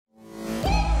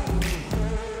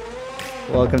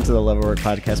Welcome to the Love at Work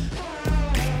podcast.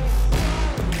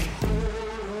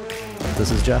 This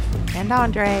is Jeff. And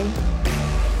Andre.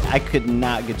 I could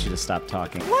not get you to stop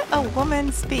talking. Let a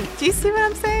woman speak. Do you see what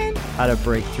I'm saying? How to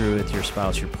break through with your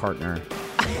spouse, your partner.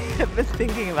 I've been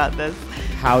thinking about this.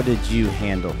 How did you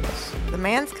handle this? The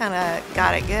man's kind of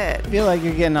got it good. I feel like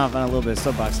you're getting off on a little bit of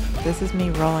soapbox. This is me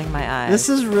rolling my eyes. This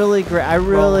is really great.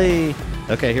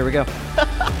 Okay, here we go.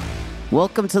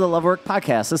 Welcome to the Love at Work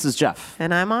podcast. This is Jeff.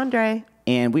 And I'm Andre.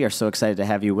 And we are so excited to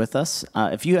have you with us.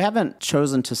 If you haven't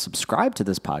chosen to subscribe to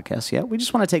this podcast yet, we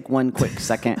just want to take one quick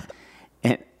second.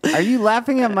 And are you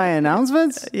laughing at my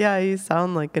announcements? Yeah, you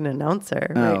sound like an announcer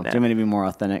right now. Do you want me to be more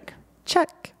authentic?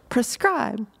 Check.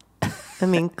 Prescribe.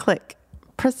 Click.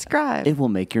 Prescribe. It will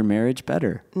make your marriage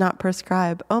better. Not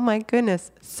prescribe. Oh my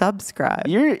goodness. Subscribe.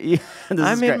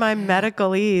 I'm in my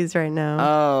medicalese right now.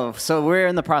 Oh, so we're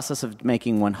in the process of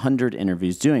making 100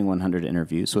 interviews, doing 100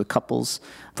 interviews with couples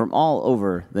from all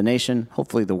over the nation,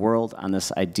 hopefully the world, on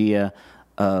this idea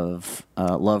of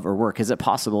love or work. Is it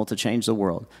possible to change the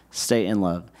world, stay in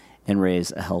love, and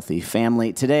raise a healthy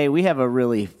family? Today, we have a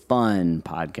really fun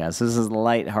podcast. This is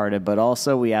lighthearted, but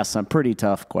also we ask some pretty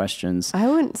tough questions. I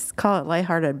wouldn't call it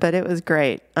lighthearted, but it was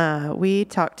great. We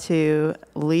talked to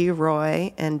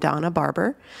Leroy and Donna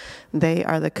Barber. They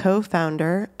are the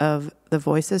co-founder of the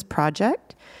Voices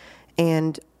Project,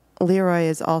 and Leroy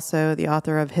is also the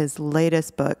author of his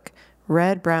latest book,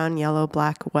 Red, Brown, Yellow,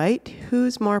 Black, White,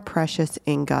 Who's More Precious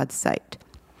in God's Sight?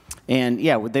 And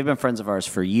yeah, they've been friends of ours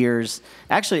for years.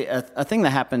 Actually, a thing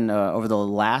that happened over the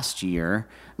last year,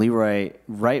 Leroy,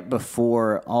 right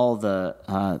before all the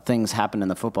things happened in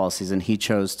the football season, he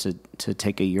chose to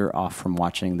take a year off from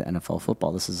watching the NFL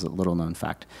football. This is a little known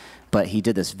fact. But he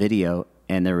did this video,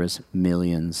 and there was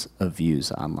millions of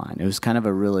views online. It was kind of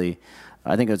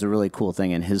I think it was a really cool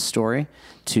thing in his story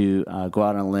to go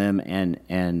out on a limb and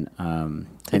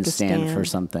stand for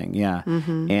something. Yeah.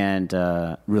 Mm-hmm.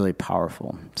 And really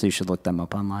powerful. So you should look them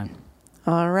up online.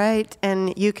 All right.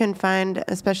 And you can find,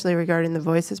 especially regarding the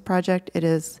Voices Project, it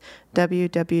is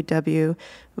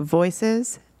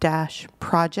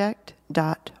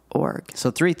www.voices-project.org.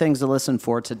 So 3 things to listen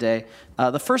for today.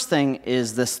 The first thing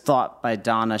is this thought by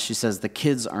Donna. She says, the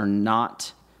kids are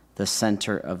not the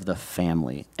center of the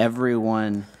family.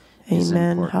 Everyone is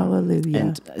important. Hallelujah.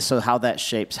 And so how that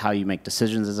shapes how you make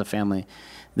decisions as a family.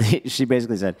 She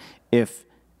basically said, if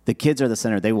the kids are the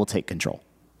center, they will take control.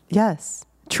 Yes.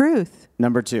 Truth.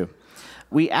 Number 2,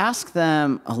 we ask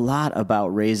them a lot about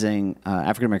raising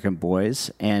African-American boys,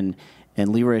 and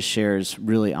Leroy shares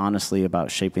really honestly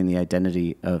about shaping the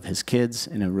identity of his kids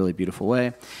in a really beautiful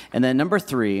way. And then number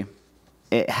 3,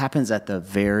 it happens at the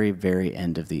very, very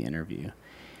end of the interview.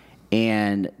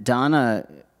 And Donna,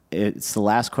 it's the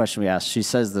last question we asked. She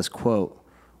says this quote,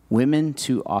 "Women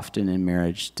too often in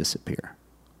marriage disappear."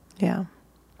 Yeah.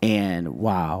 And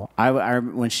wow, I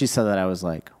when she said that, I was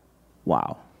like,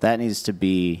 wow, that needs to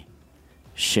be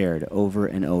shared over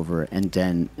and over. And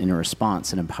then in a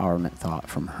response, an empowerment thought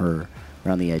from her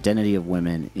around the identity of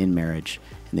women in marriage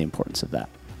and the importance of that.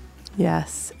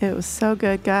 Yes, it was so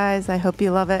good, guys. I hope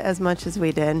you love it as much as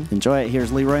we did. Enjoy it.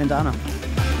 Here's Leroy and Donna.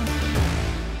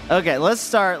 Okay, let's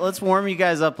start. Let's warm you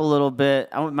guys up a little bit.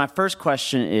 My first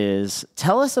question is,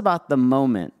 tell us about the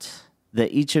moment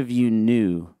that each of you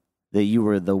knew that you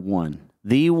were the one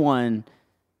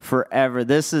forever.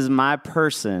 This is my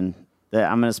person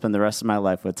that I'm going to spend the rest of my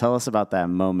life with. Tell us about that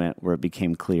moment where it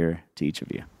became clear to each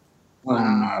of you.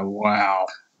 Wow.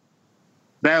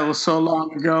 That was so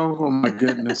long ago. Oh, my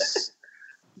goodness.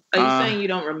 Are you saying you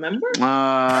don't remember?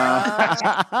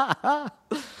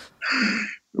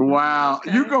 Wow.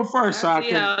 Okay. You go first,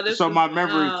 so my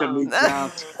memory can be down.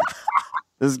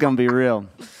 This is going to be real.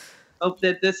 Hope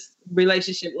that this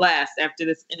relationship lasts after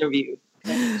this interview.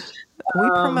 We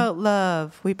promote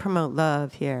love. We promote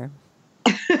love here.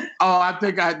 I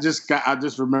think I just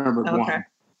remembered one.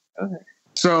 Okay.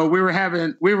 So we were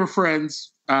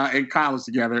friends in college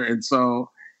together. And so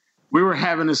we were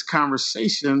having this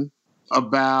conversation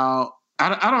about, I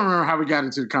don't remember how we got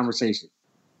into the conversation,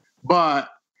 but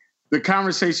the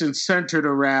conversation centered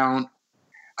around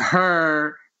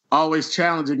her always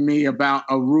challenging me about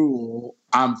a rule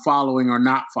I'm following or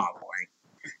not following.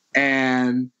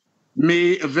 And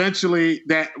me eventually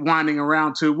that winding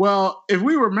around to, well, if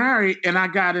we were married and I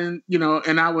got in,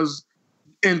 and I was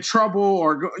in trouble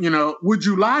or, would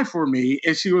you lie for me?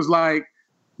 And she was like,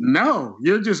 no,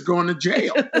 you're just going to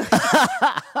jail.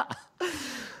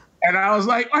 And I was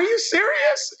like, are you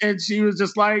serious? And she was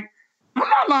just like, I'm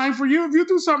not lying for you. If you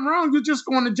do something wrong, you're just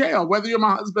going to jail, whether you're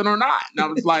my husband or not. And I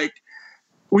was like,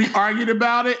 we argued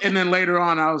about it. And then later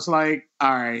on, I was like,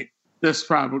 all right, this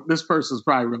person's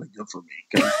probably really good for me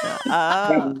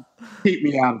because keep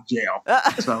me out of jail.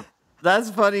 So that's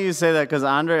funny you say that because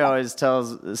Andre always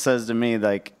says to me,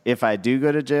 like, if I do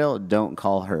go to jail, don't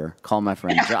call her. Call my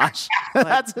friend Josh.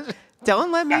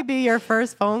 Don't let me be your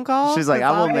first phone call. She's like,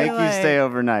 I will make you stay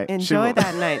overnight. Enjoy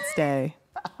that night stay.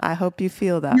 I hope you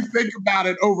feel that. You think about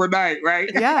it overnight, right?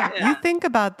 Yeah, you think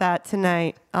about that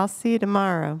tonight. I'll see you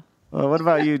tomorrow. Well, what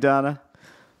about you, Donna?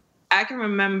 I can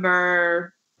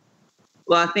remember,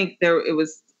 well, I think it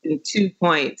was in 2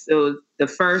 points. So the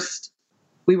first,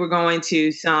 we were going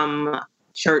to some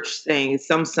church thing,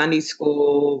 some Sunday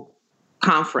school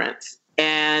conference.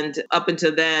 And up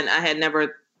until then, I had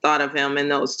never thought of him in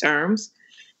those terms.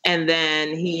 And then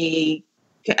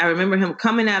I remember him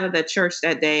coming out of the church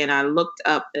that day, and I looked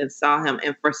up and saw him.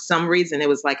 And for some reason, it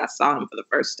was like I saw him for the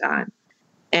first time.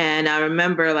 And I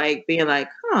remember like being like,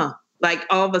 like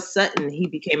all of a sudden he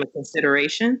became a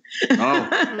consideration.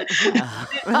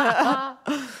 Oh.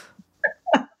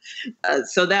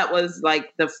 So that was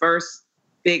like the first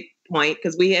big point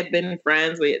because we had been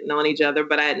friends. We had known each other,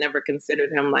 but I had never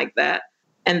considered him like that.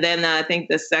 And then I think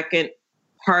the second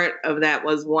part of that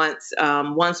was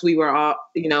once we were all,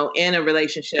 in a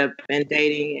relationship and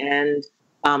dating and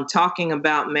talking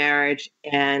about marriage,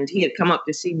 and he had come up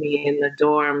to see me in the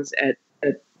dorms at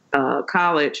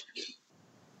college,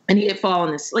 and he had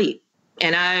fallen asleep.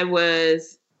 And I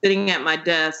was sitting at my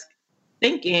desk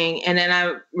thinking, and then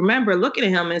I remember looking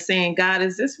at him and saying, God,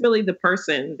 is this really the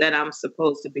person that I'm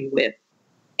supposed to be with?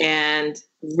 And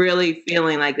really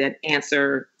feeling like that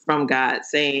answer from God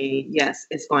saying, yes,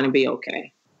 it's going to be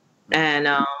okay. And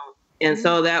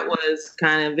so that was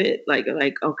kind of it. Like,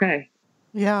 okay.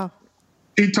 Yeah.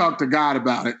 He talked to God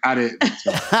about it. I didn't.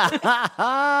 So.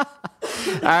 All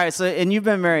right. So, and you've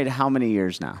been married how many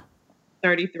years now?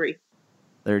 33.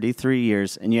 33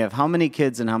 years. And you have how many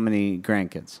kids and how many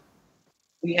grandkids?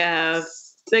 We have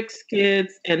 6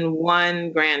 kids and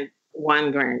one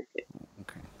grandkid.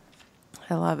 Okay.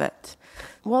 I love it.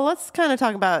 Well, let's kind of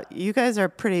talk about, you guys are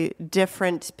pretty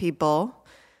different people.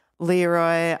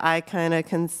 Leroy, I kind of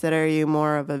consider you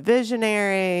more of a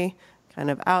visionary,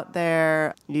 kind of out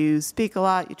there. You speak a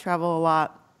lot, you travel a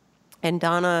lot. And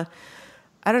Donna,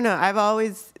 I don't know,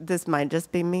 this might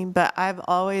just be me, but I've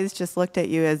always just looked at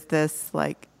you as this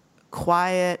like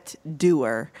quiet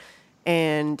doer.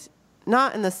 And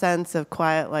not in the sense of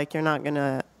quiet, like you're not going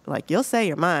to, like you'll say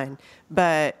your mind,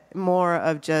 but more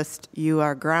of just you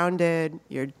are grounded,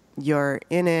 you're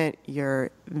in it,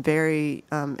 you're very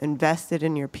invested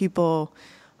in your people.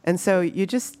 And so you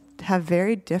just have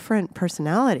very different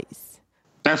personalities.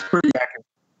 That's pretty accurate.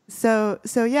 So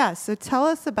tell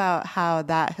us about how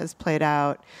that has played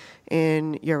out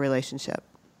in your relationship.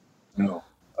 Oh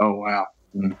wow.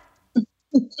 Mm.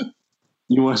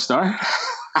 You want to start?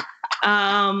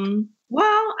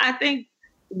 Well, I think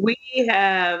we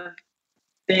have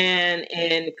been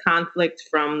in conflict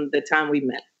from the time we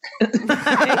met.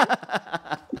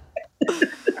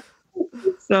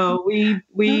 So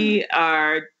we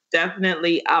are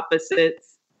definitely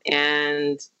opposites,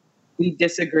 and we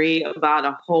disagree about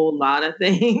a whole lot of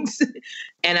things.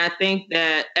 And I think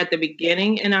that at the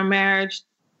beginning in our marriage,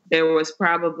 there was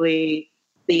probably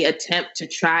the attempt to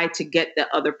try to get the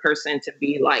other person to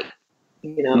be like,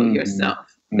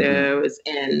 yourself. Mm-hmm. There was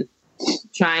in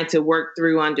trying to work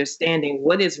through understanding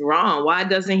what is wrong. Why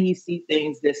doesn't he see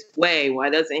things this way? Why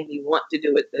doesn't he want to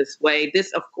do it this way?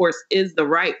 This, of course, is the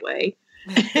right way.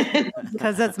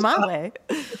 Because that's my way.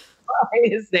 Why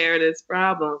is there this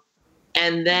problem?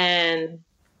 And then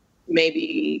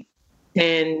maybe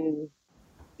 10,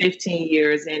 15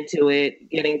 years into it,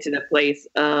 getting to the place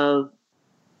of,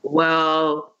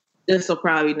 well, this will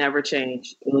probably never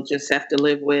change. We'll just have to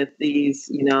live with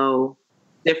these,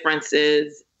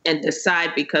 differences and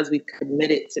decide because we've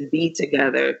committed to be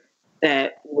together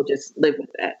that we'll just live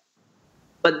with that.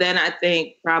 But then I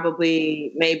think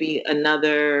probably maybe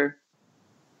another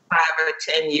 5 or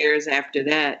 10 years after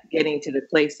that, getting to the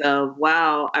place of,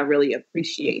 wow, I really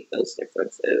appreciate those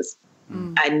differences.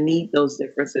 Mm. I need those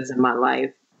differences in my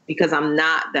life because I'm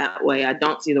not that way. I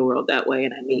don't see the world that way,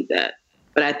 and I need that.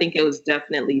 But I think it was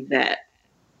definitely that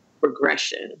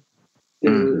progression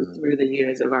through the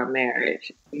years of our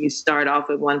marriage. You start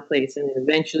off at one place and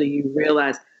eventually you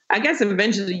realize, I guess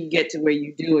eventually you get to where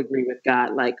you do agree with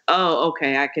God. Like, oh,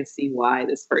 okay, I can see why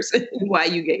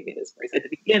you gave me this person. At the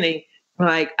beginning,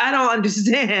 like, I don't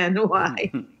understand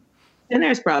why. And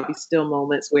there's probably still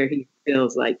moments where he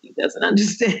feels like he doesn't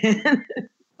understand.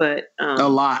 But a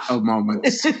lot of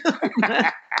moments.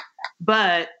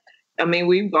 But I mean,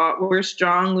 we're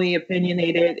strongly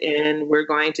opinionated and we're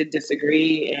going to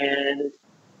disagree.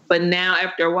 But now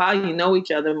after a while, you know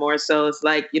each other more. So it's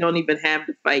like, you don't even have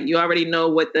to fight. You already know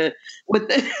what the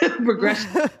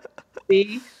progression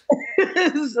be.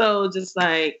 So just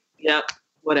like, yep,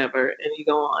 whatever. And you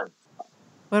go on.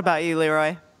 What about you,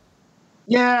 Leroy?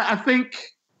 Yeah, I think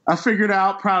I figured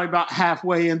out probably about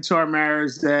halfway into our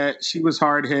marriage that she was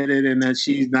hard-headed and that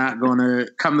she's not going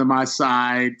to come to my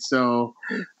side. So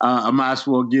I might as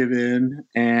well give in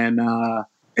and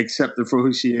accept her for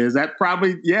who she is. That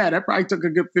probably took a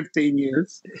good 15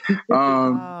 years.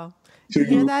 Wow. You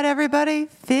hear that, everybody?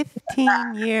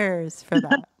 15 years for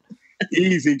that.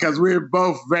 Easy, because we're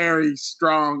both very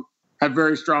strong, have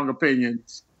very strong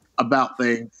opinions about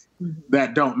things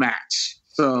that don't match.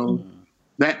 So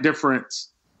that difference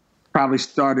probably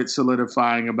started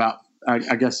solidifying about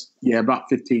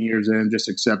 15 years in, just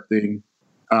accepting.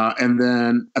 And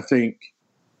then I think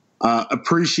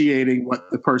appreciating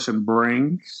what the person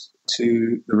brings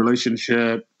to the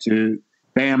relationship, to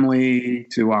family,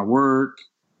 to our work.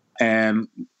 And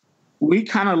we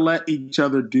kind of let each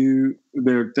other do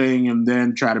their thing and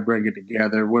then try to bring it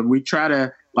together. When we try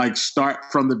to like start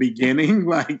from the beginning,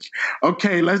 like,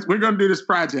 okay, we're going to do this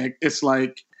project. It's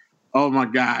like, oh my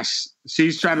gosh,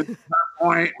 she's trying to do her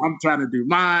point. I'm trying to do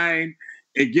mine.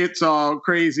 It gets all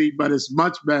crazy, but it's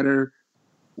much better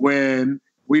when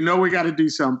we know we got to do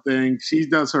something. She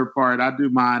does her part. I do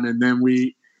mine. And then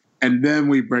we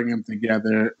bring them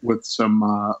together with some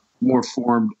more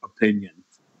formed opinions.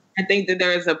 I think that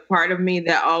there is a part of me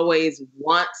that always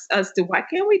wants us to, why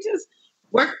can't we just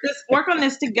work on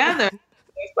this together?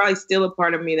 There's probably still a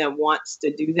part of me that wants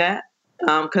to do that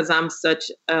because I'm such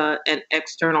an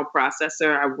external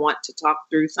processor. I want to talk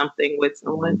through something with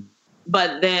someone.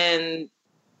 But then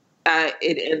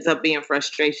it ends up being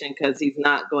frustration because he's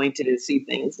not going to see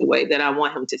things the way that I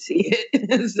want him to see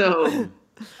it. So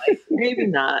maybe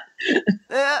not.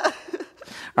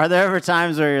 Are there ever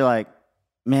times where you're like,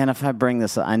 man, if I bring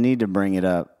this up, I need to bring it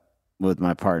up with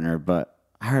my partner, but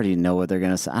I already know what they're going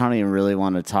to say. I don't even really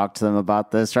want to talk to them about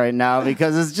this right now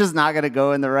because it's just not going to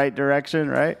go in the right direction,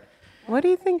 right? What are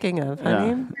you thinking of,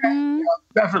 honey? Yeah,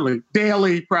 definitely.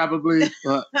 Daily, probably.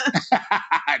 But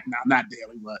no, not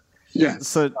daily, but yeah.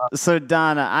 So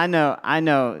Donna, I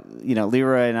know,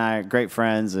 Leroy and I are great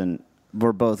friends and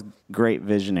we're both great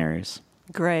visionaries.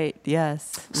 Great,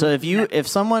 yes. So if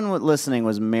someone listening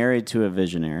was married to a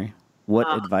visionary, what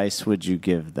advice would you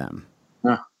give them?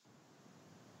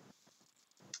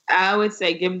 I would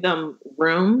say give them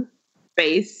room,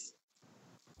 space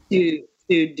to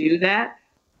do that.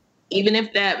 Even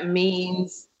if that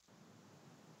means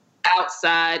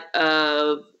outside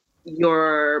of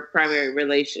your primary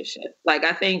relationship. Like,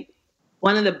 I think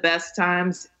one of the best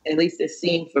times, at least it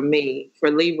seemed for me,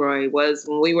 for Leroy, was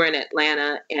when we were in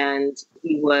Atlanta and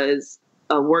he was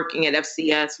working at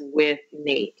FCS with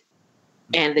Nate.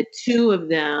 And the two of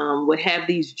them would have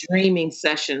these dreaming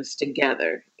sessions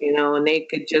together, and they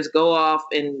could just go off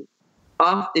the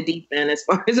deep end, as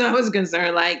far as I was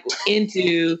concerned, like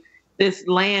into this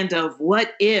land of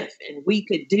what if and we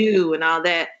could do and all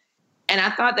that. And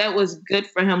I thought that was good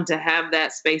for him to have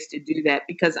that space to do that,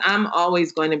 because I'm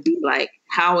always going to be like,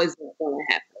 how is that going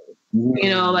to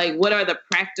happen? Like, what are the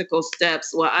practical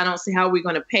steps? Well, I don't see how we're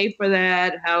going to pay for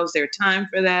that. How's there time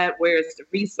for that? Where is the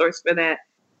resource for that?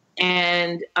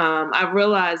 And I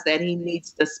realized that he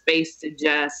needs the space to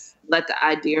just let the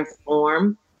idea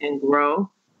form and grow.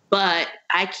 But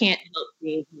I can't help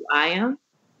being who I am.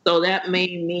 So that may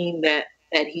mean that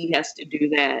he has to do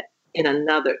that in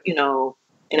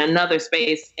another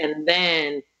space and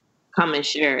then come and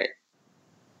share it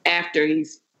after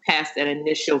he's past that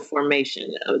initial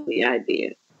formation of the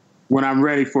idea. When I'm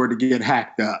ready for it to get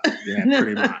hacked up. Yeah,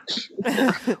 pretty much.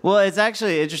 Well, it's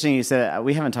actually interesting you said that.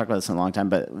 We haven't talked about this in a long time,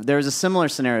 but there was a similar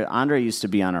scenario. Andre used to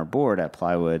be on our board at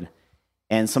Plywood,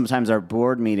 and sometimes our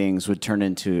board meetings would turn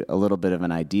into a little bit of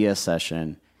an idea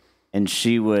session, and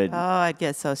she would... Oh, I'd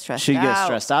get so stressed out. She'd get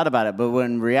stressed out about it, but when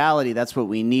in reality, that's what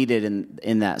we needed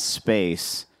in that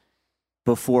space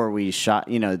before we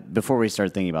before we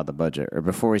start thinking about the budget, or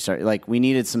before we start... Like, we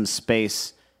needed some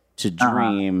space to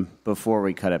dream before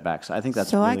we cut it back. So I think that's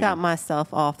so really I got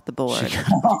myself off the board.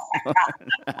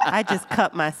 I just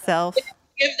cut myself.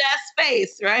 Give that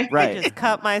space, right? Right. I just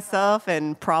cut myself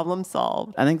and problem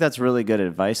solved. I think that's really good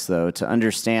advice, though, to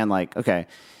understand, like, okay,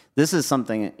 this is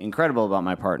something incredible about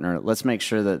my partner. Let's make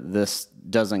sure that this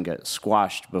doesn't get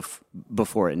squashed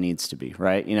before it needs to be,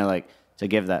 right? Like, to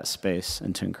give that space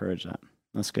and to encourage that.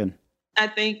 That's good. I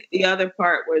think the other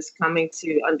part was coming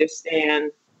to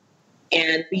understand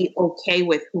and be okay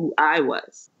with who I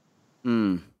was.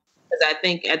 Because I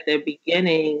think at the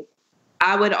beginning,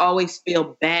 I would always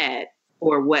feel bad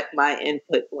for what my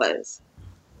input was.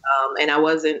 And I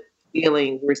wasn't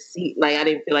feeling received. Like I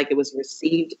didn't feel like it was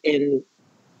received in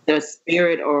the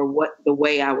spirit or what the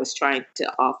way I was trying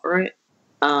to offer it.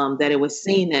 That it was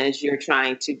seen as you're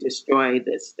trying to destroy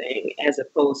this thing, as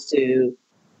opposed to,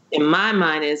 in my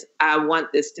mind, is I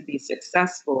want this to be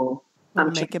successful.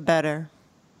 Make it better.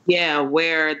 Yeah,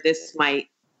 where this might,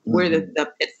 where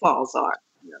the pitfalls are.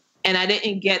 And I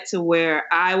didn't get to where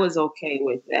I was okay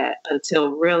with that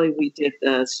until really we did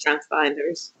the Strength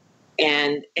Finders.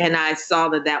 And I saw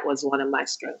that was one of my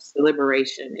strengths, the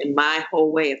liberation. And my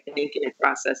whole way of thinking and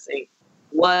processing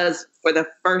was, for the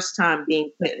first time,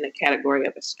 being put in the category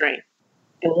of a strength.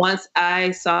 And once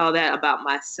I saw that about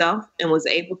myself and was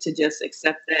able to just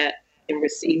accept that and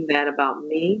receive that about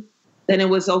me, then it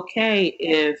was okay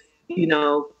if,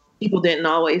 people didn't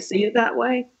always see it that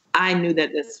way. I knew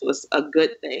that this was a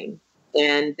good thing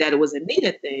and that it was a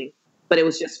needed thing, but it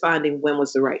was just finding when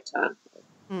was the right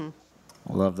time.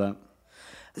 I love that.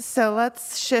 So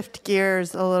let's shift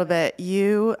gears a little bit.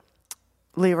 You,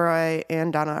 Leroy,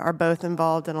 and Donna are both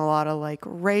involved in a lot of like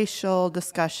racial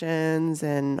discussions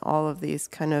and all of these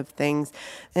kind of things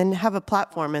and have a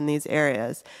platform in these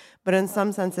areas. But in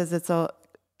some senses,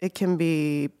 it can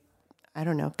be,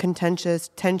 contentious,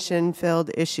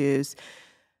 tension-filled issues.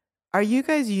 Are you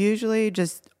guys usually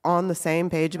just on the same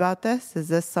page about this? Is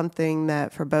this something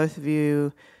that for both of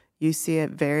you, you see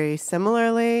it very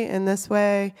similarly in this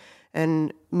way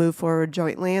and move forward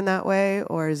jointly in that way?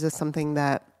 Or is this something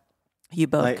that you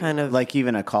both kind of... Like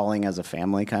even a calling as a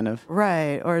family kind of?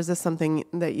 Right. Or is this something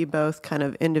that you both kind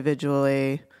of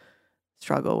individually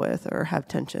struggle with or have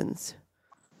tensions?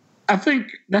 I think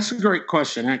that's a great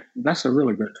question. That's a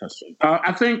really good question.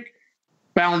 I think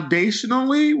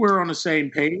foundationally, we're on the same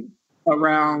page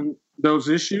around those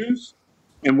issues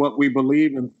and what we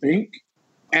believe and think.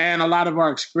 And a lot of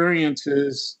our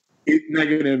experiences,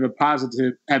 negative and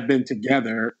positive, have been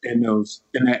together in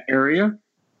that area,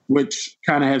 which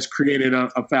kind of has created a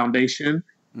foundation.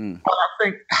 But I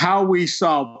think how we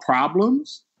solve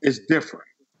problems is different,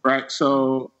 right?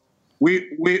 So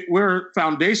we're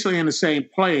foundationally in the same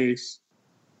place,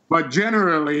 but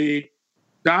generally,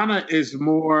 Donna is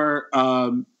more,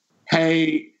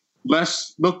 hey,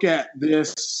 let's look at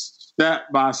this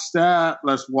step by step.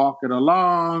 Let's walk it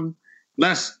along.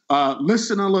 Let's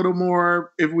listen a little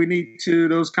more if we need to,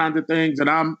 those kinds of things. And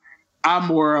I'm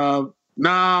more of,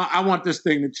 nah, I want this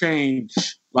thing to change.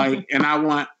 And I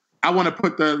want to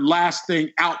put the last thing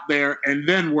out there and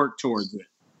then work towards it.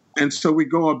 And so we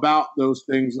go about those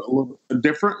things a little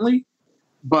differently,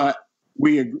 but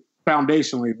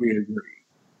foundationally we agree.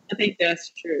 I think that's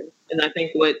true. And I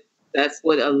think that's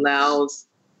what allows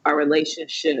our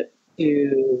relationship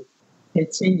to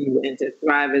continue and to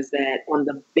thrive, is that on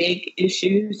the big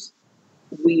issues,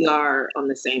 we are on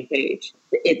the same page.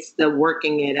 It's the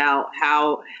working it out,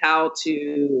 how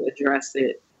to address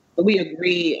it. But we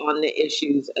agree on the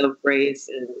issues of race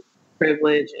and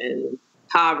privilege and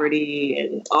poverty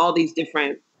and all these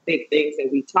different big things that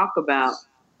we talk about.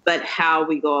 But how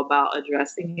we go about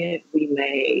addressing it, we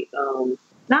may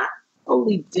not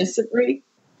totally disagree,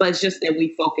 but it's just that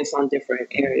we focus on different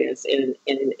areas and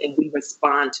we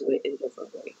respond to it in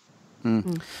different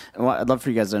ways. Well, I'd love for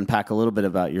you guys to unpack a little bit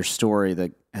about your story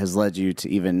that has led you to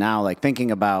even now, like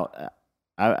thinking about,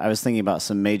 I was thinking about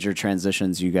some major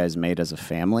transitions you guys made as a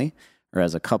family or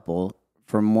as a couple.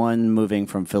 From one, moving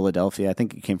from Philadelphia, I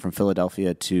think you came from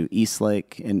Philadelphia to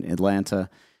Eastlake in Atlanta,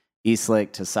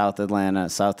 Eastlake to South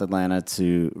Atlanta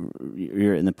to,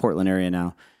 you're in the Portland area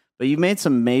now. But you've made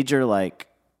some major,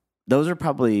 those are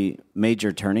probably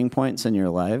major turning points in your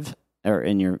life or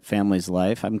in your family's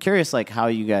life. I'm curious, how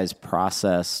you guys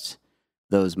processed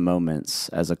those moments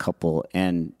as a couple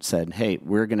and said, hey,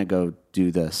 we're going to go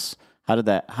do this. How did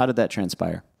that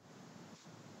transpire?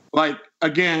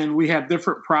 Again, we have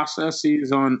different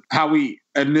processes on how we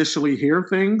initially hear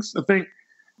things, I think.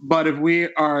 But if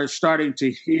we are starting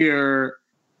to hear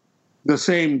the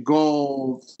same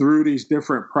goal through these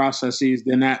different processes,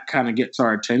 then that kind of gets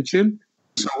our attention.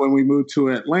 So when we moved to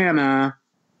Atlanta,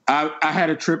 I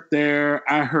had a trip there.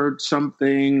 I heard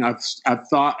something. I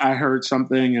thought I heard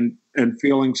something and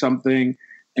feeling something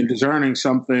and discerning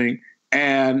something.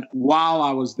 And while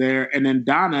I was there, and then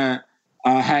Donna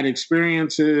had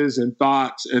experiences and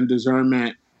thoughts and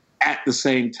discernment at the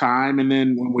same time. And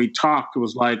then when we talked, it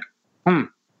was like,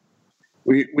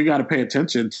 we got to pay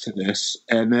attention to this,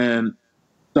 and then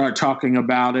start talking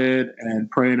about it and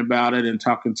praying about it and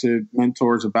talking to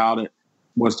mentors about it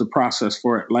was the process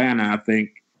for Atlanta. I think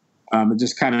it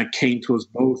just kind of came to us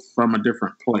both from a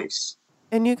different place.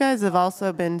 And you guys have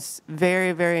also been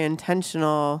very, very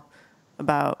intentional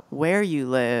about where you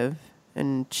live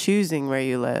and choosing where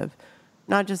you live.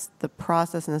 not just the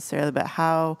process necessarily, but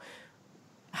how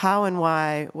and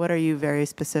why, what are you very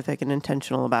specific and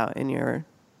intentional about in your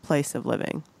place of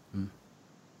living?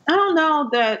 I don't know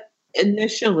that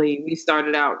initially we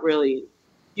started out really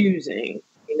choosing,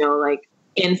 like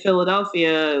in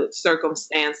Philadelphia,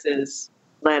 circumstances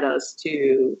led us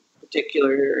to a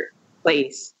particular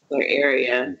place or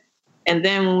area. And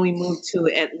then when we moved to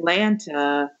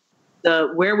Atlanta,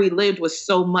 where we lived was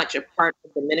so much a part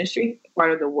of the ministry, a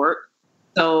part of the work.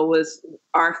 So it was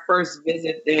our first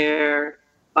visit there,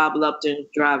 Bob Lupton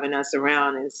driving us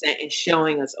around and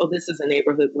showing us, oh, this is a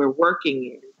neighborhood we're working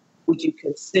in. Would you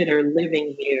consider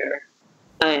living here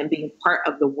and being part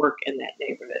of the work in that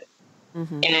neighborhood?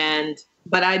 Mm-hmm.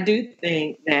 But I do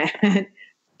think that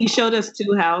he showed us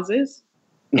 2 houses,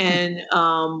 and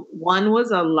one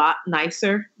was a lot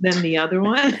nicer than the other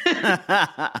one.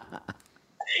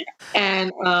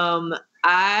 And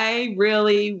I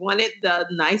really wanted the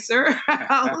nicer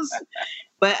house.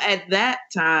 But at that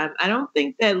time, I don't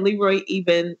think that Leroy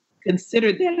even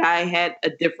considered that I had a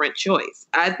different choice.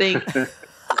 I think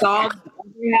saw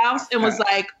the house and was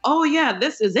like, oh, yeah,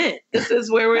 this is it. This is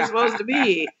where we're supposed to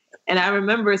be. And I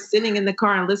remember sitting in the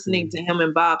car and listening to him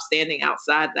and Bob standing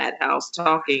outside that house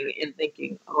talking and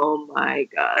thinking, oh, my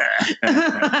God.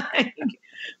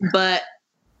 But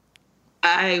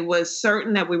I was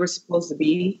certain that we were supposed to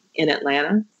be in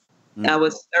Atlanta. I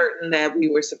was certain that we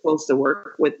were supposed to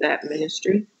work with that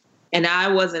ministry. And I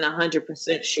wasn't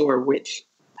 100% sure which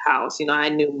house. I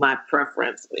knew my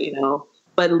preference,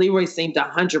 but Leroy seemed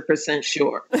 100%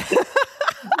 sure.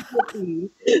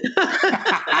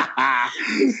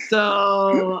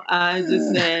 So I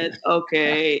just said,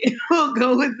 okay, we'll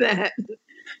go with that.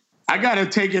 I gotta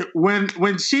take it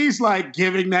when she's like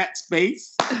giving that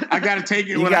space. I gotta take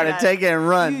it. You gotta take it and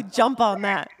run. You jump on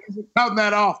that. Not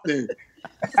that often.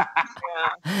 Yeah.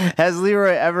 Has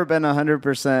Leroy ever been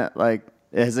 100% like?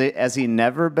 Has he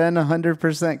never been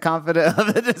 100% confident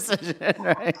of the decision?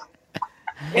 Right.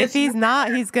 If he's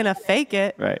not, he's gonna fake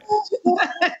it. Right.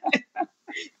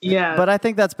 Yeah. But I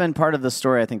think that's been part of the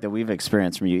story I think that we've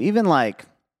experienced from you. Even like,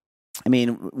 I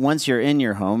mean, once you're in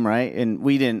your home, right? And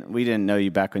we didn't know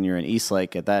you back when you were in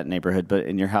Eastlake at that neighborhood, but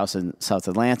in your house in South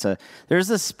Atlanta, there's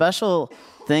this special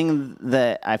thing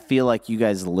that I feel like you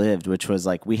guys lived, which was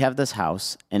like, we have this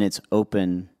house and it's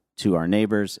open to our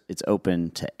neighbors. It's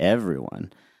open to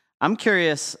everyone. I'm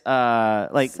curious,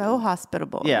 like so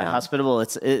hospitable. Yeah, hospitable.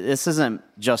 This isn't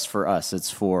just for us;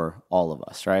 it's for all of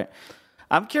us, right?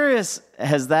 I'm curious,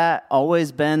 has that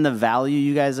always been the value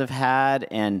you guys have had,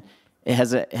 and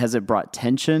has it brought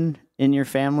tension in your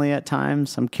family at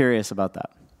times? I'm curious about that.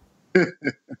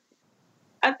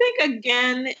 I think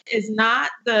again is not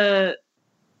that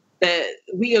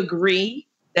we agree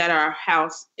that our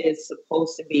house is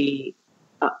supposed to be.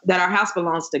 That our house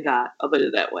belongs to God, I'll put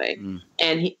it that way,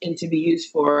 and to be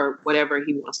used for whatever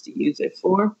He wants to use it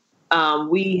for.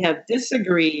 We have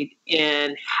disagreed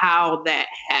in how that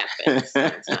happens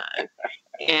sometimes,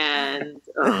 and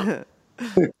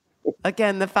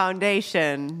again, the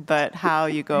foundation, but how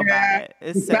you go about it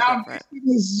is so different.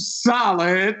 Is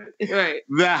solid, right?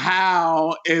 The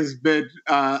how has been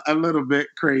a little bit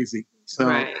crazy.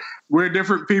 So we're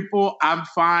different people. I'm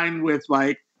fine with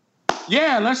like,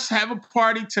 yeah, let's have a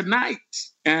party tonight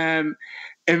and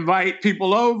invite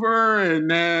people over. And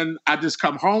then I just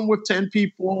come home with 10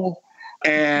 people.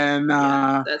 And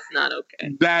that's not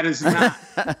okay. That is not.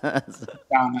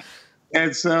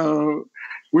 And so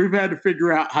we've had to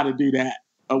figure out how to do that.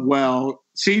 Well,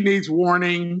 she needs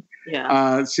warning.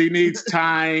 Yeah. She needs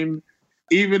time.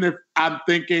 Even if I'm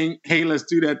thinking, hey, let's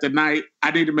do that tonight,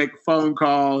 I need to make a phone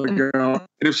call, girl.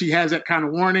 And if she has that kind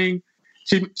of warning,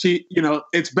 she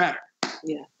it's better.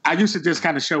 Yeah. I used to just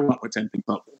kind of show up with 10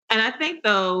 people. And I think,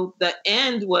 though, the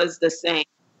end was the same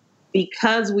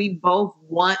because we both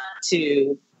want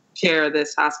to share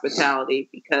this hospitality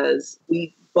because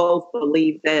we both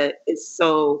believe that it's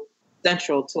so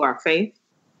central to our faith.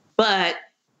 But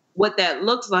what that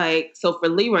looks like, so for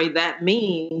Leroy, that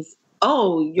means,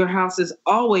 your house is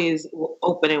always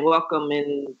open and welcome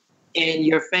and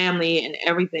your family and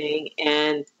everything.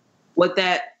 And what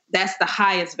that's the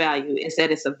highest value is that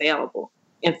it's available.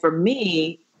 And for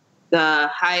me, the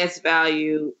highest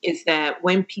value is that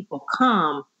when people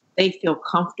come, they feel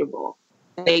comfortable.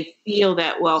 They feel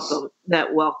that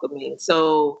welcoming.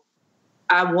 So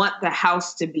I want the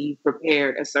house to be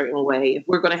prepared a certain way. If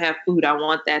we're going to have food, I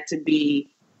want that to be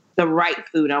the right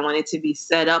food. I want it to be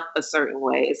set up a certain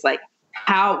way. It's like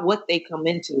what they come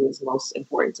into is most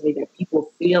important to me, that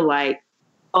people feel like,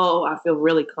 I feel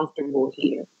really comfortable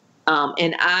here.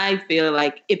 And I feel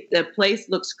like if the place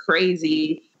looks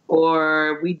crazy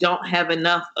or we don't have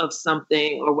enough of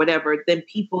something or whatever, then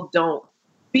people don't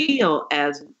feel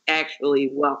as actually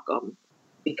welcome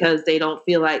because they don't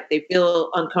feel like they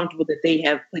feel uncomfortable that they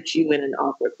have put you in an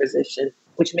awkward position,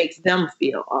 which makes them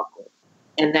feel awkward.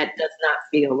 And that does not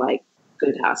feel like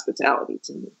good hospitality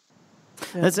to me.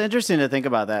 It's interesting to think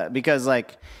about that because,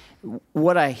 like,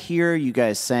 what I hear you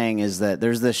guys saying is that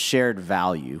there's this shared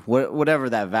value, whatever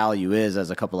that value is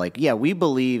as a couple, like, yeah, we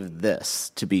believe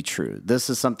this to be true. This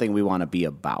is something we want to be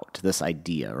about, this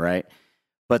idea, right?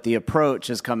 But the approach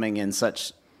is coming in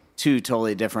such two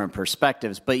totally different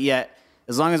perspectives. But yet,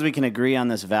 as long as we can agree on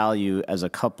this value as a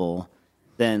couple,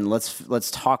 then let's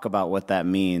talk about what that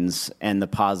means and the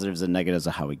positives and negatives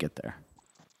of how we get there.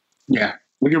 Yeah,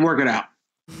 we can work it out.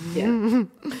 Yeah.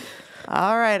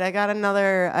 All right, I got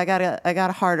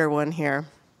a harder one here.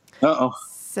 Uh-oh.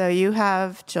 So you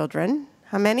have children.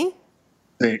 How many?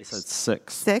 6. So it's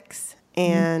 6. 6,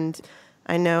 and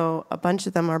I know a bunch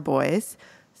of them are boys.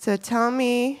 So tell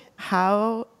me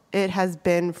how it has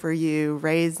been for you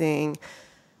raising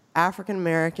African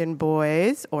American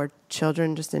boys or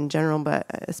children just in general, but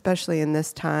especially in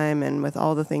this time and with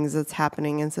all the things that's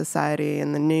happening in society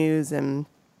and the news and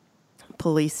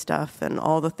police stuff and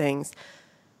all the things.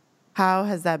 How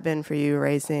has that been for you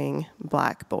raising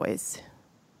Black boys?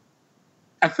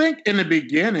 I think in the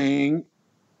beginning,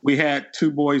 we had 2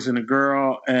 boys and a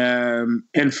girl.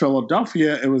 In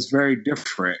Philadelphia, it was very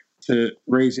different to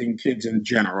raising kids in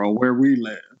general where we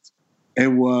lived.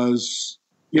 It was,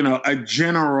 a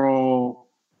general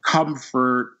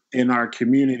comfort in our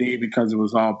community because it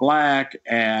was all Black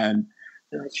and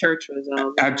our church was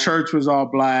all Black. Our church was all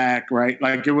Black, right?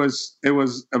 Like it was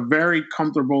a very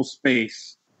comfortable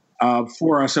space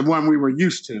for us and one we were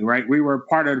used to, right? We were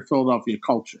part of the Philadelphia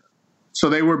culture. So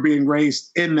they were being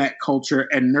raised in that culture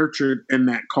and nurtured in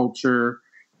that culture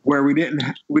where we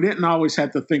didn't always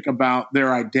have to think about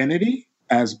their identity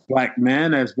as Black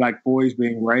men, as Black boys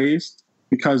being raised,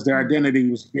 because their identity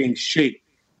was being shaped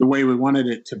the way we wanted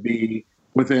it to be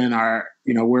within our,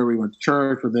 where we went to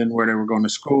church, within where they were going to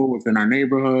school, within our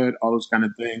neighborhood, all those kind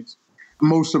of things.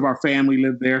 Most of our family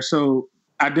lived there. So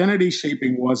identity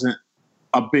shaping wasn't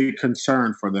a big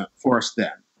concern for us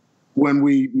then. When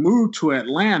we moved to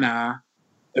Atlanta,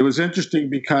 it was interesting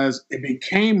because it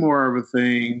became more of a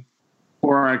thing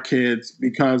for our kids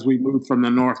because we moved from the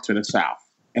north to the south.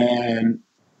 And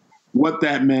what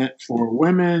that meant for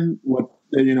women,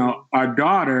 our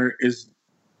daughter is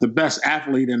the best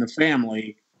athlete in the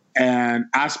family. And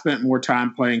I spent more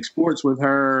time playing sports with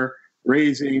her,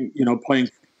 playing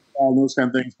all those kind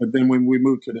of things. But then when we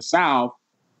moved to the south,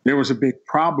 there was a big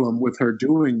problem with her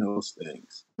doing those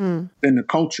things in the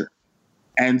culture.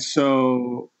 And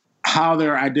so how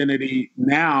their identity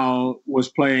now was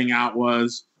playing out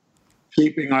was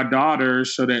shaping our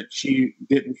daughters so that she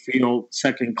didn't feel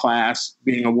second class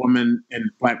being a woman and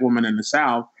Black woman in the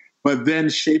South, but then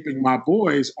shaping my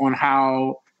boys on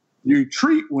how you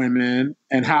treat women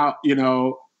and how,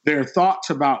 their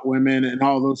thoughts about women and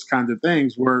all those kinds of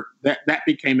things were that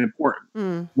became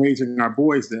important raising our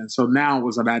boys then. So now it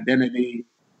was an identity.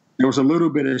 There was a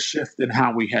little bit of a shift in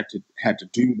how we had to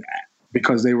do that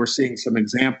because they were seeing some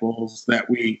examples that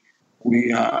we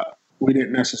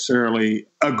didn't necessarily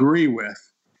agree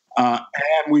with. And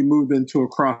we moved into a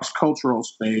cross-cultural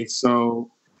space. So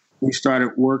we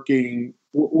started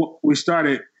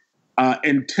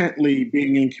intently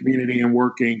being in community and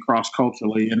working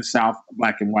cross-culturally in the South,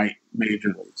 Black and white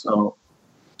majorly. So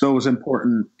it was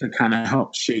important to kind of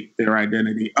help shape their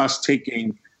identity, us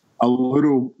taking a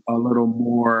little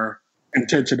more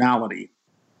intentionality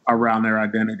around their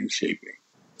identity shaping.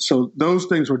 So those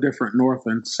things were different North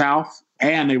and South,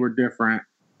 and they were different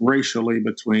racially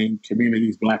between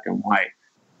communities, Black and white.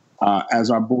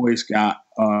 As our boys got,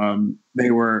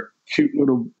 they were cute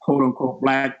little quote unquote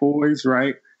Black boys,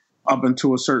 right? Up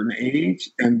until a certain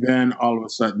age. And then all of a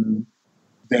sudden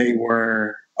they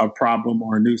were a problem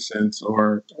or a nuisance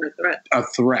or a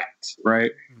threat,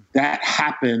 right? That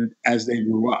happened as they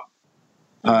grew up.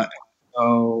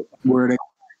 So where they weren't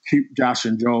cute Josh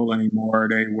and Joel anymore,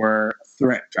 they were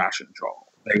threat Josh and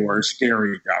Joel. They were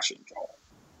scary Josh and Joel.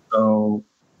 So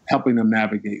helping them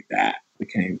navigate that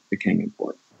became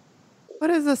important. What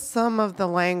is the sum of the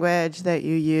language that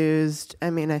you used?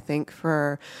 I mean, I think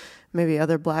for maybe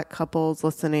other Black couples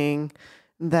listening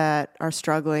that are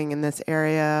struggling in this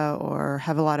area or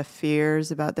have a lot of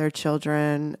fears about their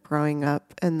children growing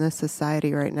up in this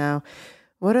society right now.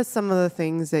 What are some of the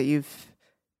things that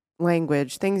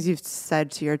things you've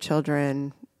said to your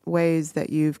children, ways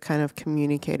that you've kind of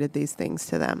communicated these things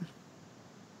to them?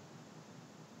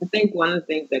 I think one of the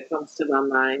things that comes to my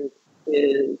mind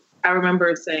is I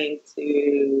remember saying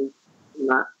to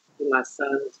my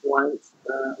sons once,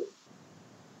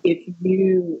 if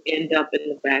you end up in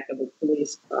the back of a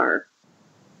police car,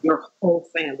 your whole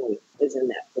family is in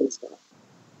that police car.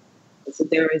 So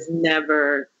there is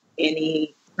never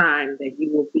any time that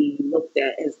you will be looked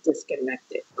at as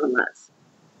disconnected from us.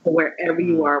 So wherever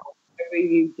you are, whatever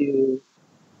you do,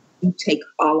 you take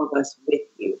all of us with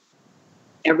you.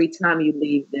 Every time you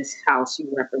leave this house,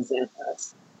 you represent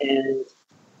us. And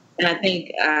I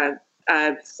think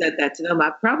I've said that to them.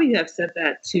 I probably have said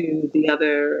that to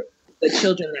the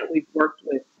children that we've worked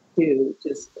with too,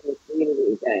 just in the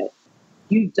community, that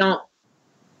you don't,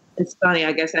 it's funny,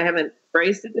 I guess I haven't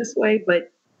phrased it this way,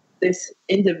 but this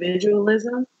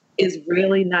individualism is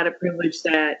really not a privilege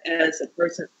that as a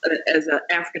person, as an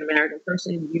African-American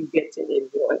person, you get to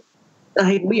enjoy.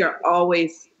 Like, we are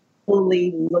always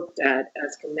fully looked at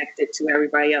as connected to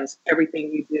everybody else,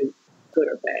 everything you do, good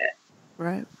or bad.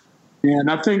 Right. Yeah, and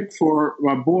I think for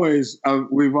my boys, I've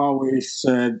always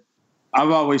said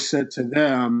to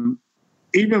them,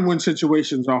 even when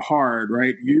situations are hard,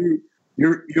 right?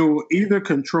 You'll either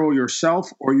control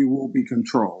yourself or you will be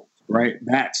controlled, right?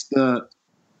 That's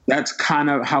kind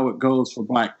of how it goes for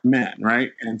Black men,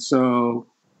 right? And so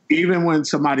even when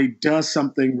somebody does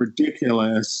something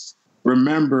ridiculous,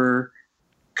 remember,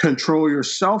 control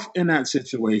yourself in that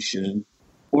situation,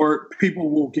 or people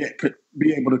will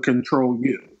be able to control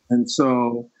you. And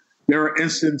so there are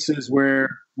instances where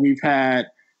we've had,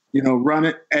 run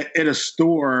it at a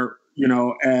store,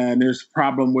 and there's a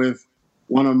problem with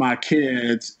one of my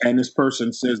kids, and this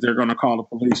person says they're going to call the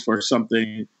police for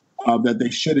something that they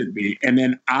shouldn't be. And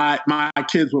then my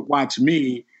kids would watch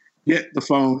me get the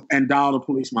phone and dial the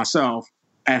police myself,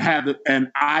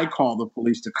 and I call the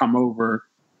police to come over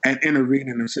and intervene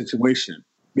in the situation,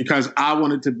 because I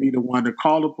wanted to be the one to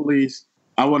call the police.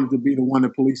 I wanted to be the one the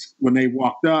police, when they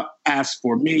walked up, asked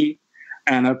for me.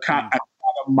 And I kind of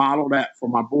model that for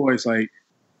my boys. Like,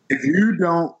 if you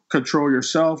don't control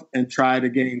yourself and try to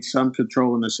gain some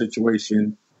control in the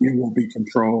situation, you will be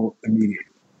controlled immediately.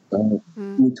 So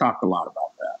we talk a lot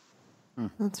about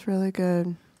that. That's really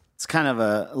good. It's kind of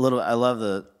I love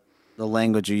the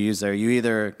language you use there. You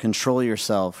either control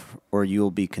yourself or you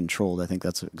will be controlled. I think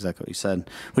that's exactly what you said,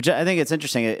 which I think it's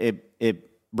interesting.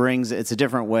 It's a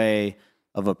different way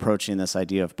of approaching this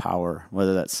idea of power,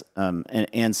 whether that's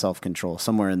and self-control,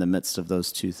 somewhere in the midst of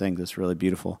those two things. It's really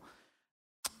beautiful.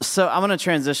 So I'm going to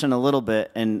transition a little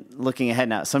bit and looking ahead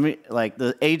now. Like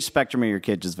the age spectrum of your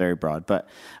kids is very broad, but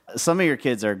some of your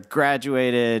kids are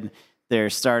graduated. They're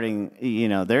starting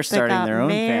their own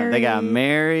family. They got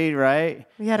married, right?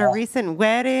 We had a recent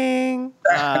wedding.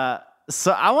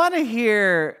 So I want to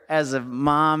hear, as a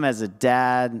mom, as a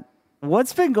dad,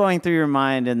 what's been going through your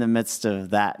mind in the midst of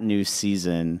that new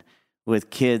season with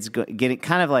kids getting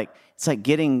kind of like, it's like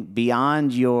getting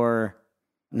beyond your,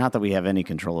 not that we have any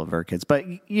control over our kids, but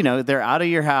they're out of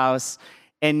your house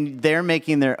and they're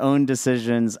making their own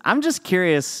decisions. I'm just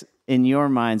curious, in your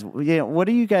minds, what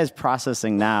are you guys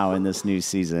processing now in this new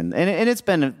season? And it's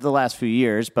been the last few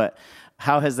years, but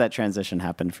how has that transition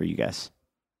happened for you guys?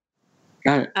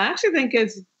 I actually think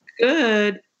it's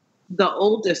good, the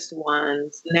oldest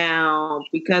ones now,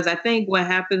 because I think what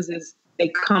happens is they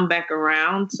come back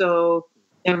around. So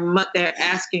they're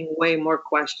asking way more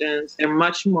questions. They're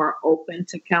much more open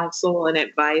to counsel and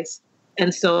advice.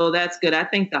 And so that's good. I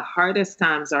think the hardest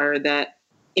times are that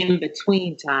in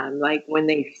between time, like when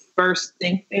they first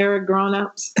think they're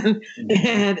grown-ups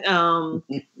and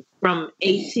from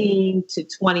 18 to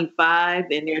 25,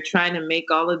 and they're trying to make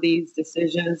all of these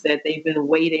decisions that they've been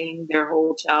waiting their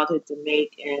whole childhood to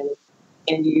make,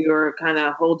 and you're kind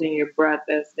of holding your breath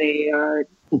as they are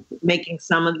making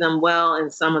some of them well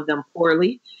and some of them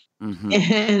poorly. Mm-hmm.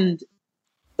 And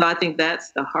so I think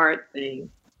that's the hard thing.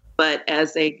 But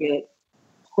as they get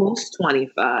post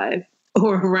 25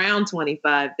 or around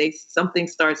 25, something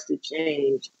starts to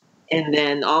change. And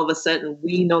then all of a sudden,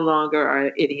 we no longer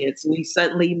are idiots. We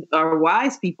suddenly are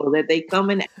wise people that they come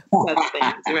and ask us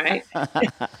things, right?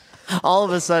 All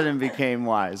of a sudden became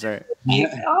wise, right?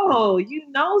 Oh, you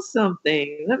know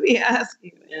something. Let me ask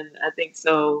you. And I think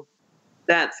so.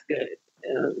 That's good.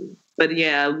 But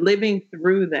yeah, living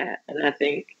through that. And I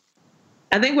think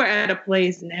we're at a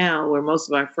place now where most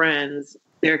of our friends,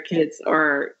 their kids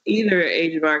are either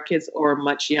age of our kids or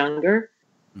much younger.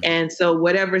 And so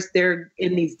they're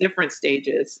in these different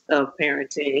stages of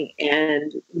parenting,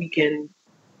 and we can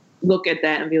look at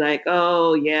that and be like,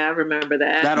 oh yeah, I remember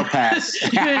that. That'll pass.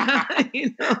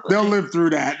 They'll live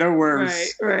through that. No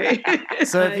worries. Right.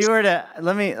 So if you were to,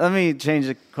 let me change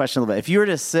the question a little bit. If you were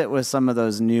to sit with some of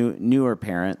those newer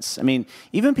parents, I mean,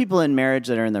 even people in marriage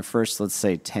that are in their first, let's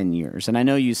say 10 years, and I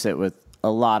know you sit with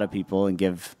a lot of people and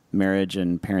give marriage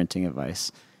and parenting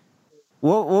advice.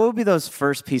 What would be those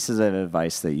first pieces of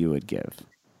advice that you would give?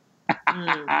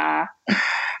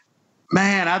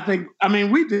 Man,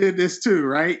 we did this too,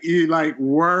 right? You like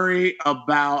worry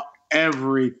about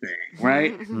everything,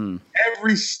 right?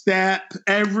 Every step,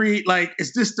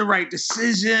 is this the right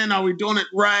decision? Are we doing it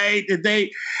right?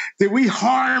 Did we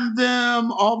harm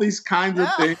them? All these kinds of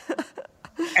things.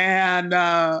 And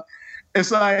it's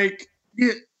like,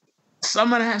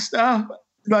 some of that stuff,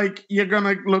 like you're going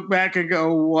to look back and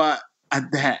go, what?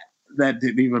 That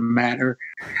didn't even matter.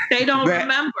 They don't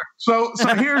remember. So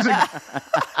here's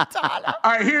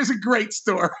here's a great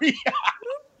story.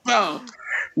 So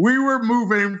we were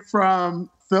moving from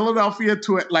Philadelphia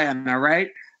to Atlanta, right?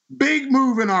 Big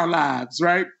move in our lives,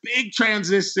 right? Big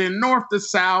transition, north to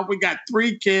south. We got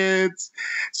 3 kids.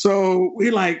 So we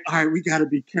like, all right, we got to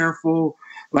be careful.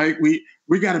 Like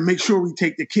we got to make sure we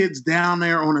take the kids down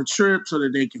there on a trip so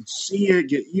that they can see it,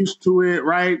 get used to it,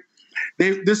 right?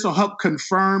 This will help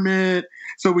confirm it.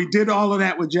 So we did all of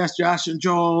that with Jess, Josh, and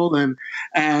Joel.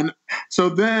 And so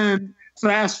then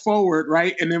fast forward,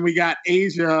 right? And then we got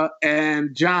Asia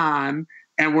and John,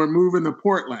 and we're moving to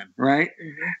Portland, right?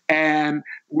 Mm-hmm. And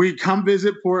we come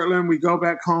visit Portland. We go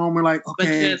back home. We're like,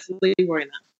 okay.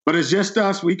 But it's just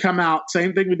us. We come out.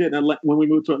 Same thing we did when we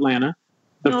moved to Atlanta.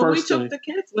 We took the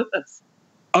kids with us.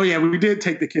 Oh, yeah, we did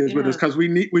take the kids with us because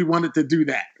we wanted to do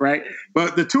that, right?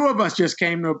 But the 2 of us just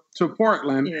came to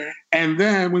Portland, and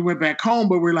then we went back home,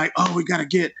 but we're like, oh, we got to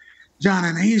get John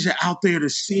and Asia out there to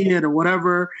see it or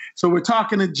whatever. So we're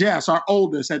talking to Jess, our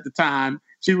oldest at the time.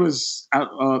 She was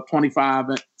 25.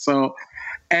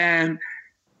 And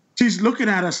she's looking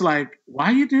at us like, why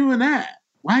are you doing that?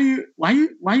 Why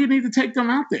you need to take them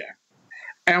out there?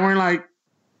 And we're like,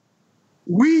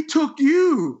 we took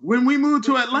you when we moved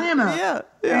to Atlanta. Yeah.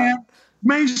 And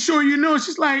made sure you know.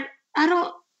 She's like,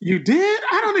 you did?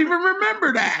 I don't even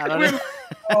remember that.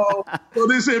 So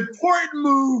this important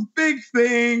move, big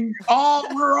thing. We're all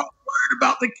worried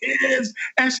about the kids.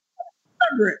 And she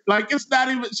remember it. Like, it's not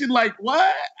even, she's like,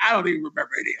 what? I don't even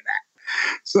remember any of that.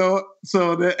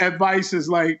 So the advice is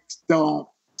like, don't,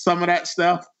 some of that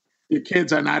stuff, your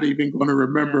kids are not even going to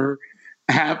remember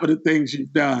half of the things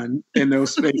you've done in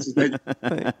those spaces.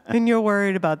 And you're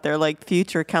worried about their like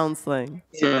future counseling.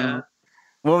 So,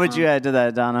 what would you add to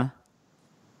that, Donna?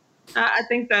 I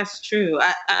think that's true.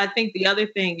 I think the other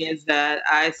thing is that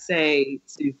I say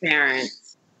to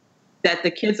parents that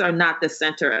the kids are not the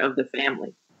center of the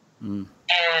family.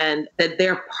 And that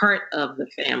they're part of the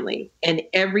family. And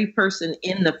every person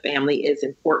in the family is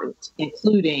important,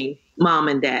 including mom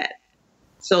and dad.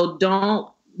 So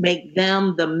don't make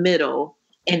them the middle,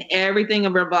 and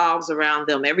everything revolves around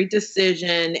them. Every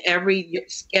decision, every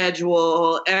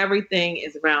schedule, everything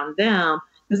is around them,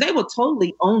 because they will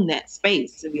totally own that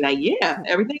space and be like, yeah,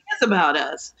 everything is about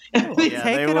us. Take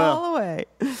it all away.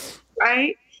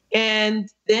 Right? And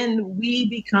then we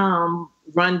become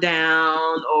run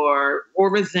down or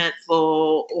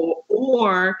resentful,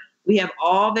 or we have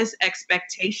all this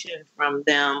expectation from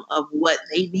them of what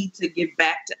they need to give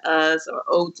back to us or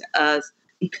owe to us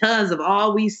because of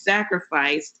all we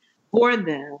sacrificed for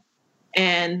them.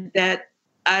 And that,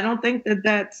 I don't think that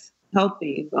that's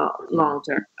healthy long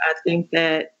term. I think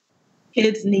that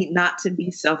kids need not to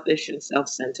be selfish and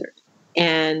self-centered,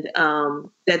 and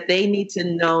that they need to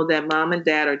know that mom and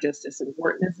dad are just as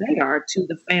important as they are to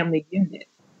the family unit.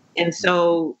 And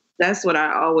so that's what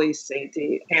I always say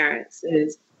to parents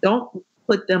is, don't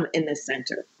put them in the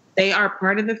center. They are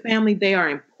part of the family. They are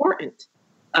important,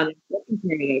 an important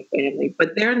part of their family,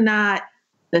 but they're not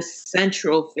the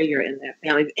central figure in that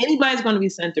family. If anybody's going to be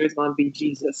center, it's going to be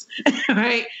Jesus,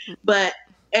 right? But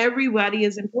everybody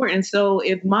is important. So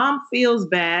if mom feels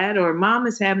bad, or mom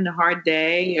is having a hard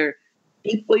day, or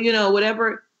people,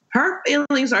 whatever, her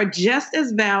feelings are just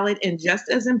as valid and just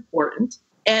as important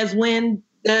as when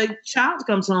the child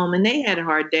comes home and they had a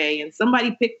hard day and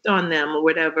somebody picked on them or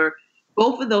whatever.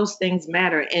 Both of those things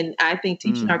matter. And I think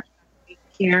teaching our kids to be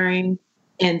caring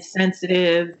and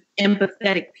sensitive,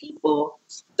 empathetic people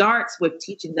starts with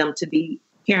teaching them to be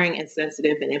caring and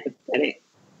sensitive and empathetic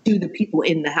to the people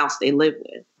in the house they live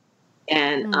with.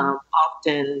 And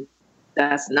often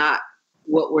that's not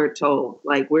what we're told.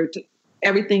 Like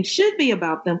everything should be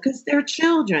about them because they're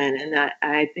children. And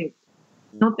I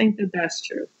don't think that that's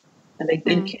true. I think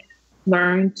they can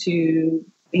learn to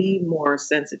be more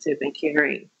sensitive and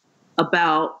caring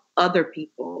about other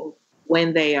people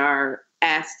when they are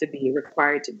asked to be,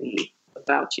 required to be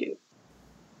about you.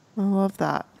 I love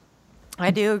that.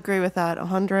 I do agree with that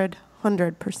 100%.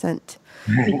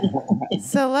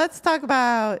 So let's talk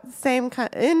about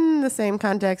in the same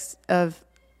context of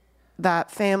that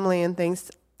family and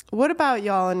things. What about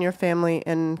y'all and your family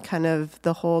and kind of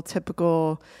the whole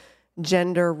typical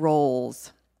gender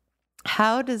roles?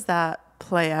 How does that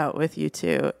play out with you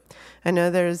two? I know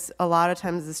there's a lot of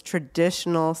times this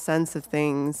traditional sense of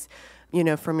things,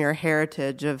 from your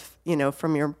heritage of,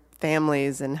 from your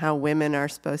families and how women are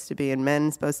supposed to be and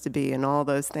men supposed to be and all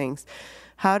those things.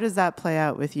 How does that play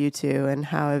out with you two, and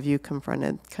how have you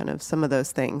confronted kind of some of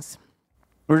those things?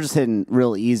 We're just hitting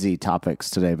real easy topics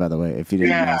today, by the way. If you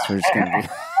didn't know, so we're just going to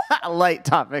be light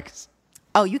topics.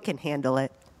 Oh, you can handle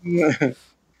it.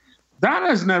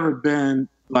 Donna's never been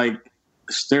like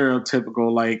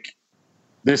stereotypical, like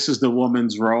this is the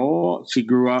woman's role. She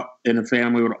grew up in a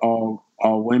family with all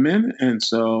women, and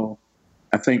so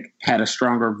I think had a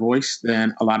stronger voice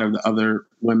than a lot of the other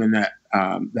women that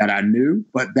I knew.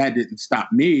 But that didn't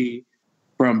stop me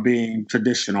from being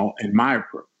traditional in my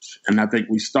approach. And I think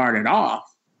we started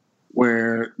off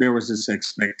where there was this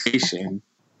expectation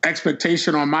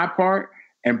on my part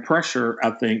and pressure,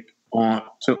 I think, on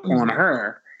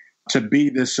her to be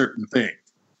this certain thing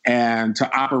and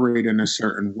to operate in a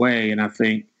certain way. And I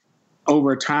think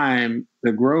over time,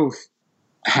 the growth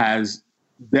has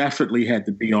definitely had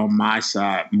to be on my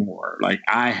side more. Like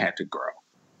I had to grow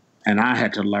and I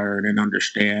had to learn and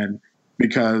understand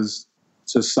because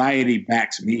society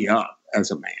backs me up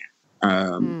as a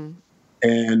man.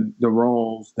 And the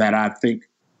roles that I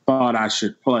thought I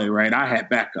should play, right? I had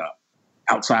backup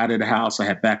outside of the house. I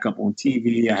had backup on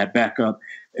TV. I had backup,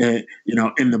 in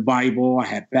the Bible. I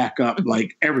had backup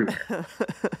like everywhere.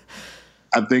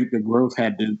 I think the growth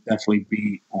had to definitely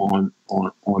be on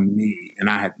me, and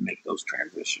I had to make those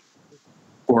transitions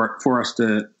for us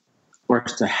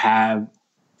to have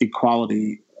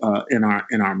equality in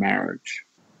our marriage.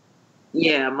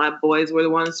 Yeah, my boys were the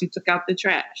ones who took out the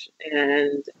trash,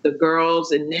 and the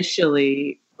girls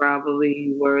initially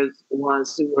probably were the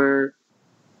ones who were.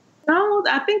 No,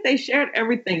 I think they shared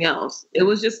everything else. It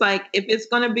was just like if it's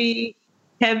going to be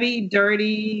heavy,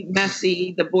 dirty,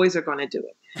 messy, the boys are going to do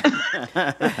it.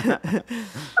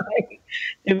 Like,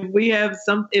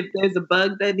 if there's a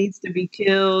bug that needs to be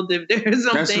killed, if there's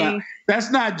something that's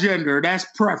not gender, that's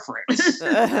preference.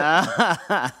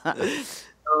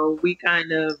 So we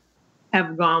kind of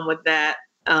have gone with that,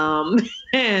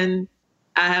 and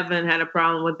I haven't had a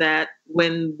problem with that.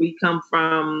 When we come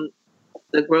from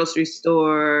the grocery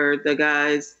store, the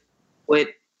guys would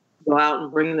go out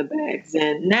and bring the bags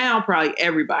in. Now probably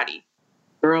everybody,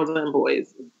 girls and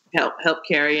boys, help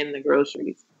carry in the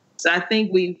groceries. So I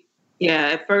think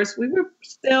at first we were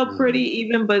still pretty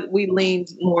even, but we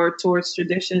leaned more towards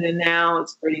tradition, and now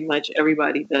it's pretty much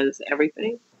everybody does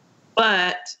everything.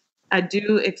 But I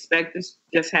do expect this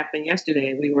just happened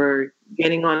yesterday. We were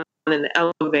getting on an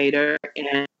elevator,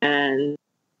 and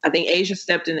I think Asia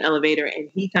stepped in the elevator, and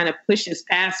he kind of pushes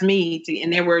past me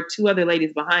and there were two other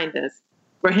ladies behind us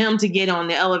for him to get on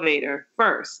the elevator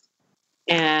first.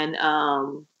 And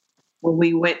when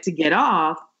we went to get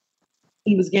off,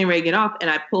 he was getting ready to get off, and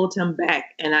I pulled him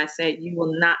back and I said, "You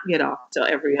will not get off till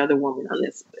every other woman on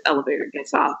this elevator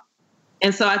gets off."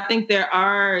 And so I think there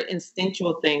are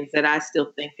instinctual things that I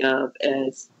still think of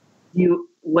as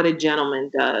what a gentleman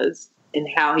does and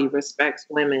how he respects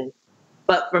women.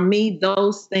 But for me,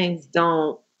 those things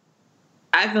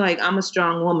I feel like I'm a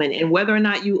strong woman, and whether or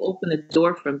not you open the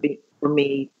door for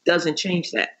me doesn't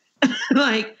change that.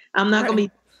 Like, I'm not going to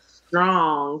be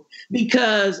strong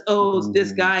because,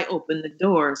 this guy opened the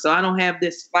door. So I don't have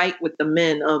this fight with the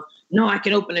men of, no, I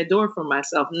can open the door for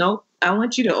myself. Nope. I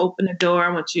want you to open the door. I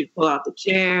want you to pull out the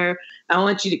chair. I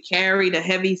want you to carry the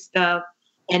heavy stuff.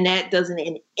 And that doesn't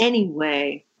in any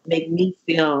way make me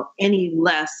feel any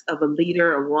less of a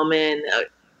leader, a woman, or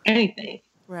anything.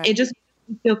 Right. It just makes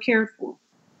me feel careful.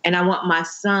 And I want my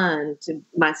sons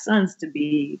to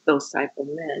be those type of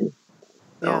men.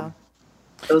 So,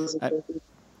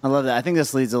 I love that. I think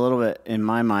this leads a little bit in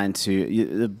my mind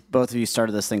to both of you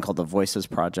started this thing called the Voices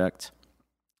Project.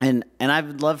 And I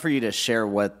would love for you to share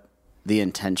what the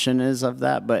intention is of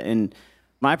that. But in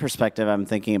my perspective, I'm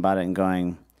thinking about it and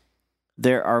going,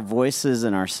 there are voices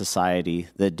in our society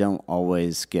that don't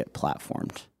always get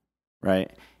platformed,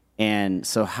 right? And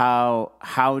so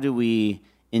how do we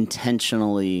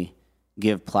intentionally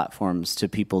give platforms to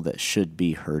people that should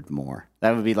be heard more?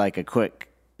 That would be like a quick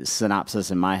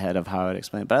synopsis in my head of how I'd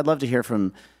explain it. But I'd love to hear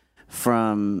from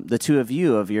the two of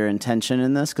you of your intention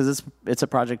in this, because it's a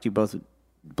project you both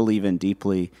believe in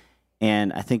deeply,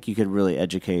 And I think you could really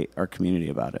educate our community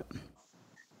about it.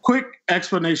 Quick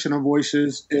explanation of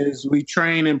Voices is we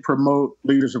train and promote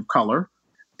leaders of color.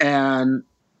 And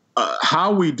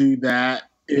how we do that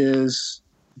is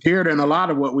geared in a lot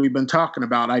of what we've been talking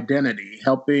about, identity,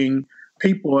 helping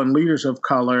people and leaders of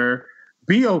color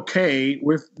be okay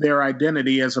with their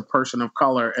identity as a person of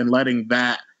color and letting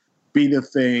that be the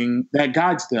thing that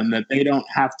guides them, that they don't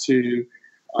have to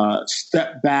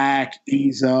step back,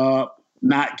 ease up,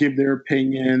 not give their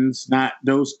opinions, not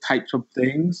those types of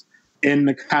things in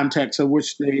the context of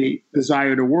which they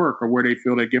desire to work or where they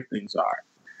feel their giftings are.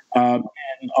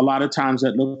 And a lot of times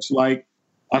that looks like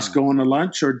us going to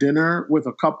lunch or dinner with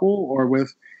a couple or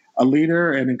with a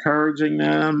leader and encouraging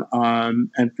them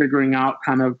and figuring out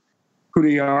kind of who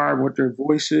they are, what their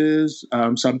voice is.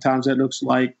 Sometimes that looks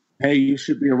like, hey, you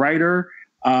should be a writer.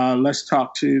 Let's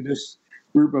talk to this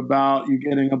group about you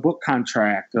getting a book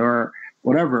contract or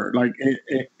whatever. Like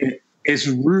it's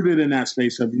rooted in that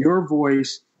space of your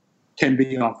voice can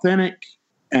be authentic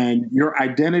and your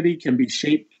identity can be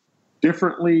shaped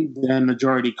differently than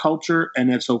majority culture.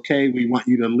 And it's okay. We want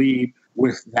you to lead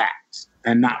with that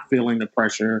and not feeling the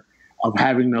pressure of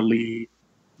having to lead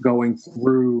going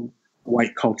through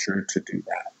white culture to do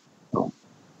that. So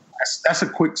that's a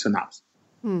quick synopsis.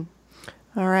 All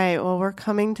right. Well, we're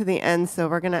coming to the end, so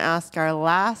we're going to ask our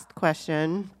last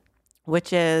question,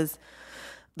 which is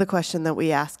the question that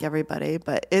we ask everybody.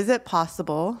 But is it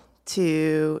possible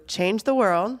to change the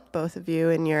world, both of you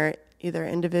in your either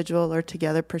individual or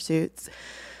together pursuits,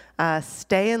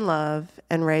 stay in love,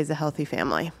 and raise a healthy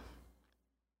family?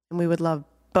 And we would love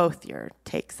both your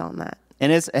takes on that.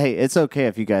 And it's okay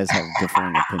if you guys have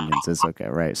differing opinions. It's okay,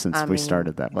 right? Since we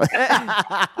started that way.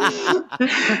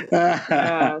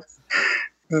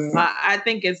 I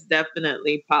think it's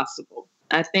definitely possible.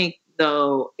 I think,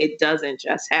 though, it doesn't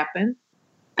just happen.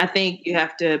 I think you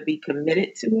have to be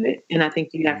committed to it, and I think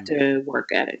you have to work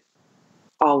at it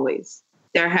always.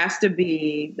 There has to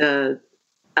be the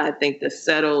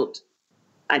settled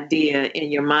idea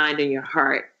in your mind and your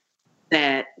heart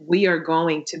that we are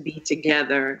going to be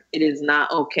together. It is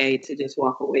not okay to just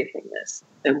walk away from this.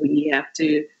 That we have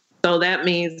to. So that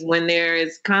means when there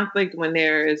is conflict, when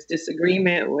there is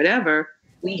disagreement, whatever,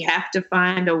 we have to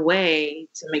find a way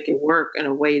to make it work and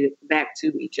a way back to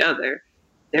each other.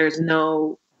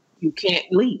 You can't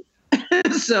leave.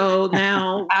 So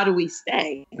now, how do we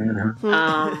stay?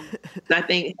 I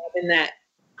think having that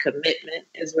commitment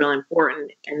is real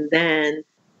important, and then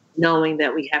knowing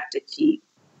that we have to keep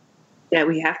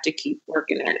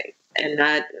working at it. And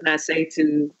I say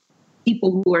to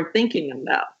people who are thinking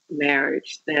about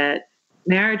marriage that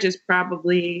marriage is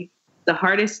probably the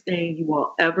hardest thing you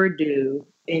will ever do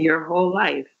in your whole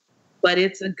life, but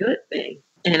it's a good thing.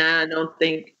 And I don't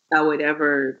think I would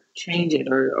ever change it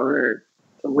or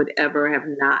would ever have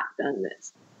not done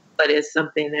this. But it's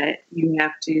something that you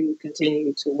have to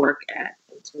continue to work at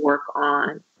and to work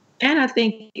on. And I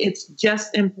think it's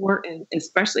just important,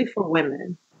 especially for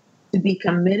women, to be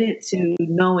committed to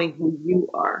knowing who you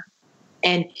are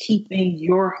and keeping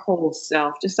your whole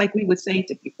self, just like we would say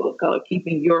to people of color,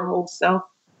 keeping your whole self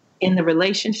in the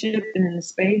relationship and in the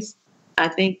space. I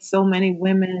think so many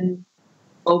women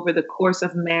over the course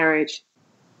of marriage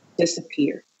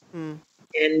disappear.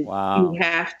 And you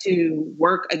have to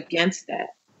work against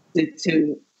that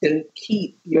to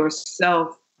keep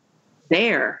yourself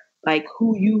there, like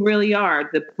who you really are.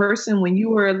 The person when you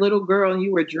were a little girl and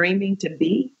you were dreaming to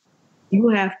be, you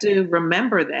have to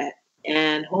remember that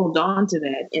and hold on to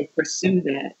that and pursue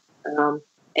that.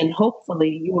 And hopefully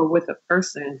you are with a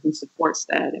person who supports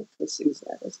that and pursues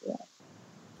that as well.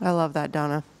 I love that,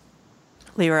 Donna.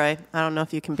 Leroy, I don't know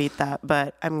if you can beat that,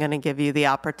 but I'm going to give you the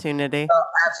opportunity.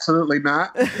 Absolutely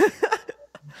not.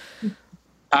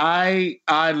 I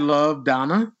love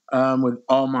Donna with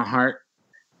all my heart,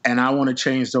 and I want to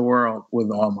change the world with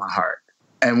all my heart.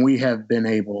 And we have been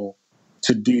able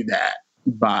to do that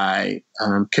by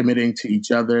committing to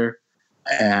each other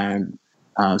and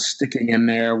sticking in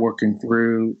there, working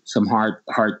through some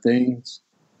hard things,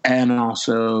 and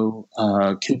also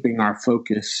keeping our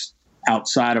focus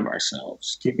outside of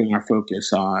ourselves, keeping our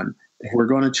focus on if we're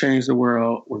going to change the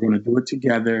world, we're going to do it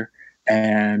together,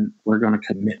 and we're going to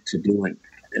commit to doing it.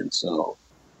 And so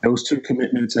those two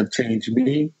commitments have changed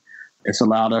me. It's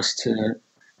allowed us to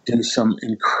do some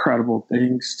incredible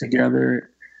things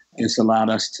together. It's allowed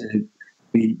us to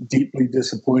be deeply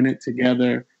disappointed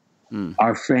together.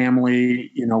 Our family,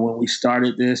 when we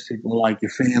started this, people were like,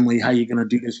 your family, how are you going to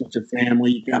do this with your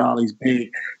family? You got all these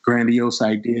big, grandiose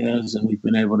ideas, and we've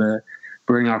been able to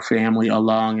bring our family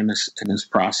along in this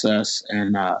process.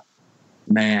 And,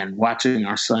 watching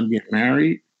our son get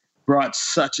married brought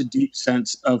such a deep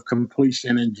sense of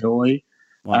completion and joy.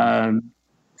 Wow.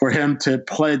 For him to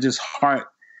pledge his heart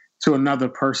to another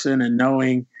person and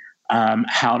knowing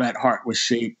how that heart was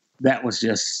shaped, that was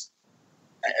just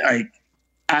like,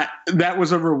 that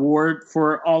was a reward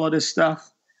for all of this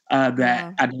stuff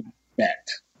that I didn't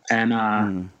expect. And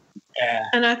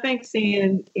and I think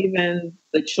seeing even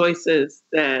the choices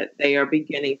that they are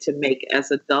beginning to make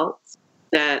as adults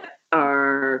that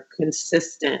are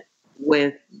consistent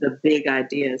with the big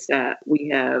ideas that we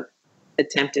have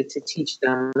attempted to teach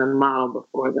them and model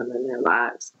before them in their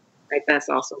lives. Like, that's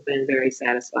also been very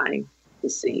satisfying to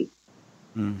see.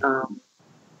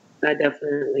 I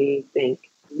definitely think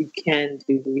you can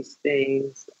do these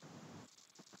things,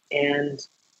 and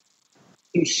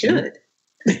you should.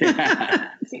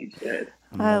 You should.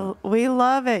 We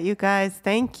love it, you guys.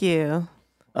 Thank you.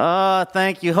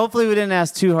 Thank you. Hopefully we didn't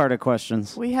ask too hard of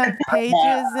questions. We have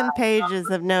pages and pages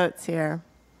of notes here.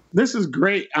 This is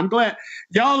great. I'm glad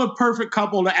y'all are the perfect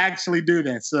couple to actually do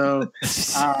that. So,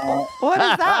 what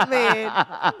does that mean?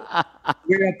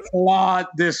 We applaud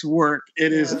this work.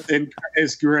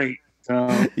 It's great.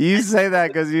 So, You say that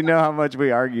because you know how much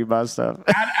we argue about stuff.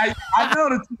 I know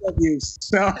the two of you.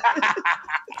 So,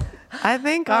 I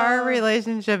think our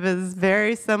relationship is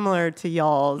very similar to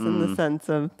y'all's in the sense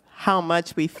of how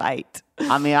much we fight.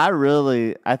 I mean,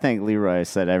 I think Leroy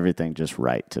said everything just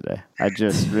right today. Andre,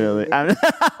 just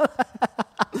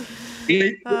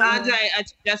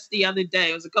the other day,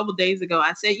 it was a couple days ago,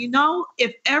 I said,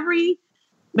 if every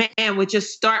man would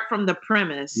just start from the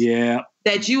premise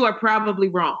that you are probably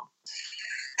wrong,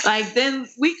 like, then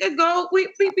we could go, we'd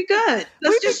be good.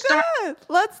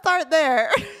 Let's start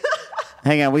there.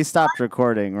 Hang on, we stopped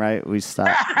recording, right? We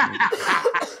stopped.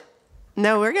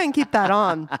 No, we're going to keep that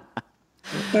on.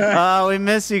 Oh, we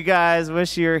miss you guys.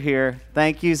 Wish you were here.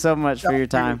 Thank you so much for your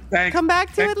time. Come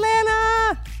back to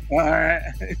Atlanta. All right.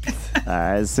 All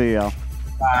right. See y'all.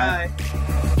 Bye.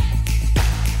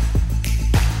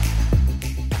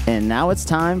 And now it's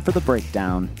time for the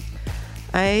breakdown.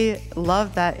 I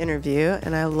love that interview,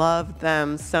 and I love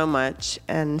them so much.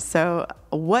 And so,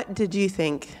 what did you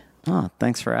think? Oh,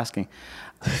 thanks for asking.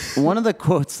 One of the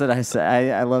quotes that I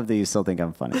said, I love that you still think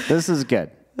I'm funny. This is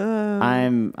good.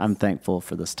 I'm thankful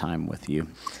for this time with you.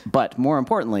 But more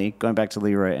importantly, going back to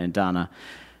Leroy and Donna,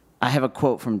 I have a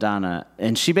quote from Donna,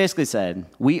 and she basically said,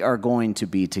 "We are going to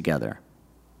be together."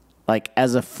 Like,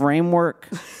 as a framework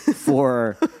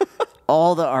for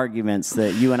all the arguments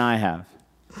that you and I have,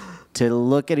 to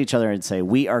look at each other and say,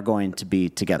 we are going to be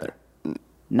together.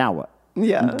 Now what?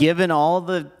 Yeah. Given all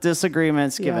the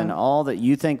disagreements, given all that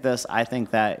you think this, I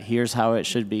think that, here's how it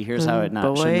should be, here's how it should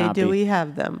not be. Boy, do we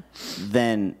have them.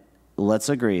 Then let's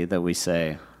agree that we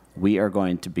say, we are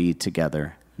going to be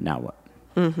together. Now what?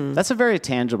 Mm-hmm. That's a very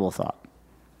tangible thought.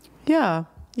 Yeah.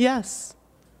 Yes.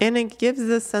 And it gives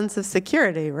this sense of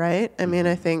security, right? I mean,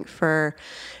 I think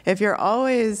if you're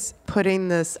always putting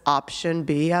this option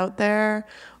B out there,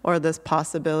 or this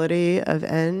possibility of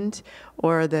end,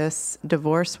 or this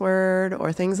divorce word,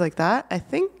 or things like that, I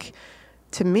think,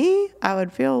 to me, I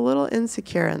would feel a little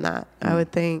insecure in that. I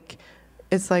would think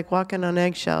it's like walking on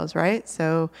eggshells, right?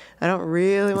 So I don't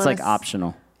really want to... It's like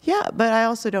optional. Yeah, but I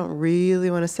also don't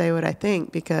really want to say what I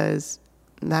think, because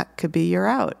that could be your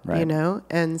out, right. You know?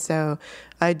 And so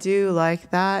I do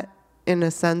like that in a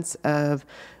sense of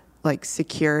like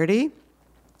security.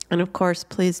 And of course,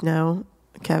 please know,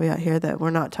 caveat here, that we're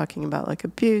not talking about like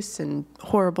abuse and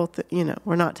horrible,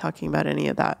 we're not talking about any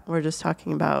of that. We're just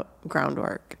talking about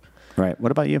groundwork. Right.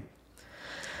 What about you?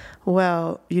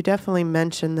 Well, you definitely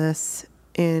mentioned this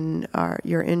in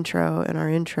your intro and our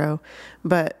intro,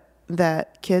 but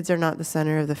that kids are not the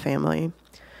center of the family.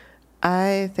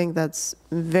 I think that's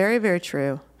very, very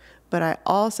true. But I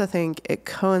also think it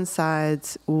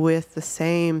coincides with the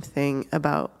same thing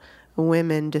about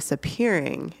women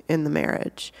disappearing in the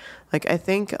marriage. Like, I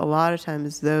think a lot of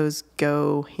times those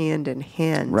go hand in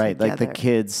hand. Right. Together. Like the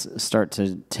kids start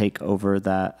to take over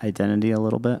that identity a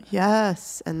little bit.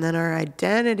 Yes. And then our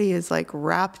identity is like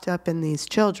wrapped up in these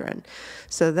children.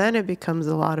 So then it becomes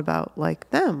a lot about like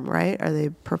them, right? Are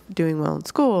they doing well in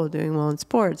school, doing well in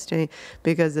sports?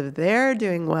 Because if they're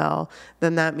doing well,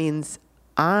 then that means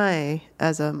I,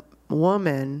 as a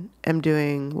woman, am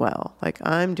doing well. Like,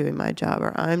 I'm doing my job,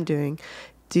 or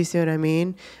do you see what I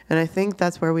mean? And I think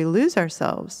that's where we lose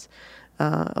ourselves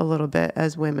a little bit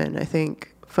as women. I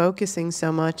think focusing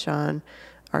so much on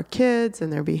our kids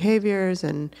and their behaviors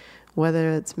and whether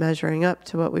it's measuring up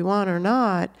to what we want or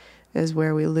not is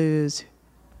where we lose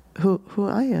who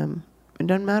I am. It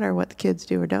doesn't matter what the kids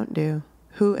do or don't do.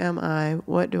 Who am I?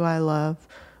 What do I love?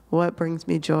 What brings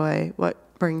me joy? What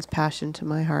brings passion to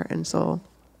my heart and soul?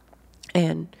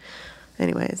 And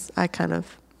anyways, I kind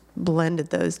of blended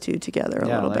those two together a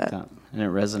little bit. That. And it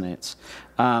resonates.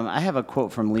 I have a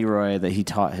quote from Leroy that he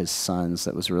taught his sons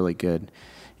that was really good.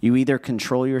 You either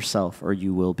control yourself or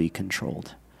you will be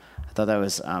controlled. I thought that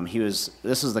was,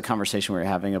 this was the conversation we were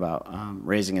having about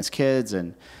raising his kids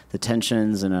and the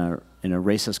tensions in a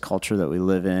racist culture that we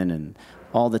live in, and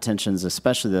all the tensions,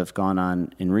 especially that have gone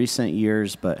on in recent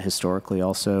years, but historically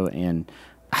also. And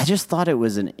I just thought it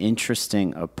was an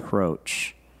interesting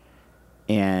approach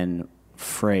and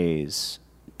phrase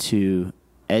to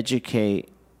educate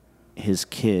his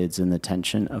kids in the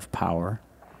tension of power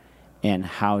and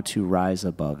how to rise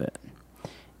above it.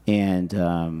 And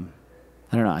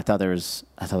I don't know. I thought that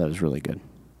was really good.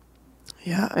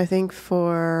 Yeah, I think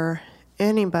for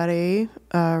anybody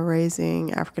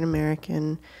raising African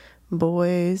American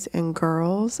boys and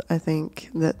girls, I think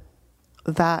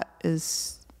that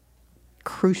is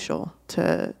crucial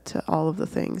to all of the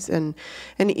things, and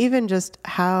even just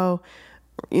how,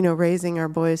 raising our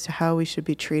boys to how we should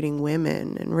be treating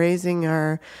women and raising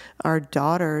our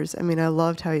daughters. I mean, I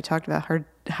loved how he talked about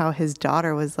how his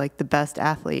daughter was like the best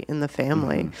athlete in the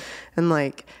family, and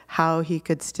like how he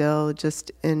could still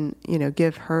just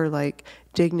give her like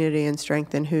dignity and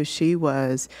strength in who she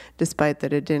was, despite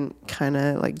that it didn't kind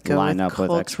of like go line up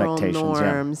cultural with expectations,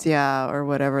 norms, or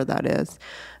whatever that is.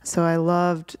 So I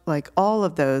loved like all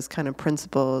of those kind of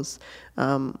principles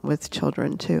with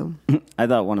children too. I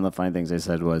thought one of the funny things they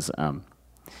said was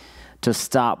to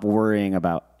stop worrying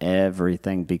about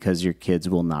everything because your kids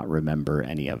will not remember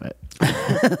any of it.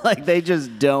 Like they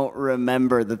just don't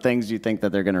remember the things you think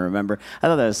that they're going to remember. I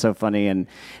thought that was so funny. And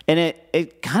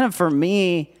it kind of, for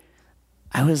me,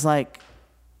 I was like,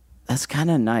 that's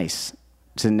kind of nice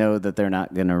to know that they're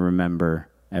not going to remember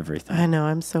everything. I know.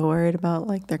 I'm so worried about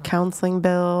like their counseling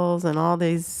bills and all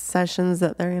these sessions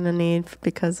that they're going to need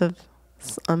because of,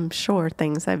 I'm sure,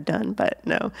 things I've done, but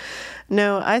no,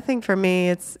 I think for me,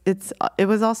 it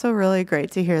was also really great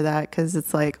to hear that, because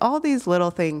it's like all these little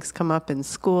things come up in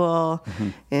school,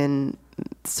 in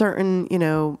certain,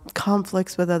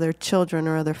 conflicts with other children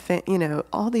or other,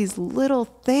 all these little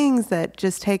things that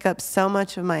just take up so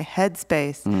much of my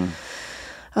headspace.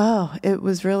 Oh, it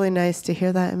was really nice to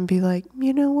hear that and be like,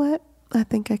 you know what? I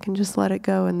think I can just let it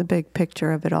go in the big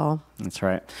picture of it all. That's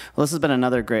right. Well, this has been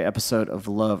another great episode of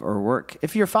Love or Work.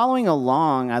 If you're following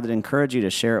along, I would encourage you to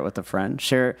share it with a friend.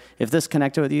 Share, if this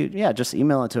connected with you, just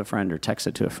email it to a friend or text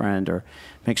it to a friend, or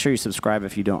make sure you subscribe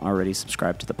if you don't already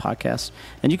subscribe to the podcast.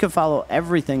 And you can follow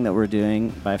everything that we're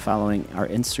doing by following our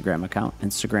Instagram account,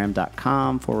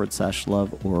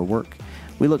 instagram.com/loveorwork.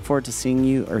 We look forward to seeing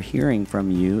you or hearing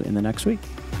from you in the next week.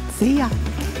 See ya.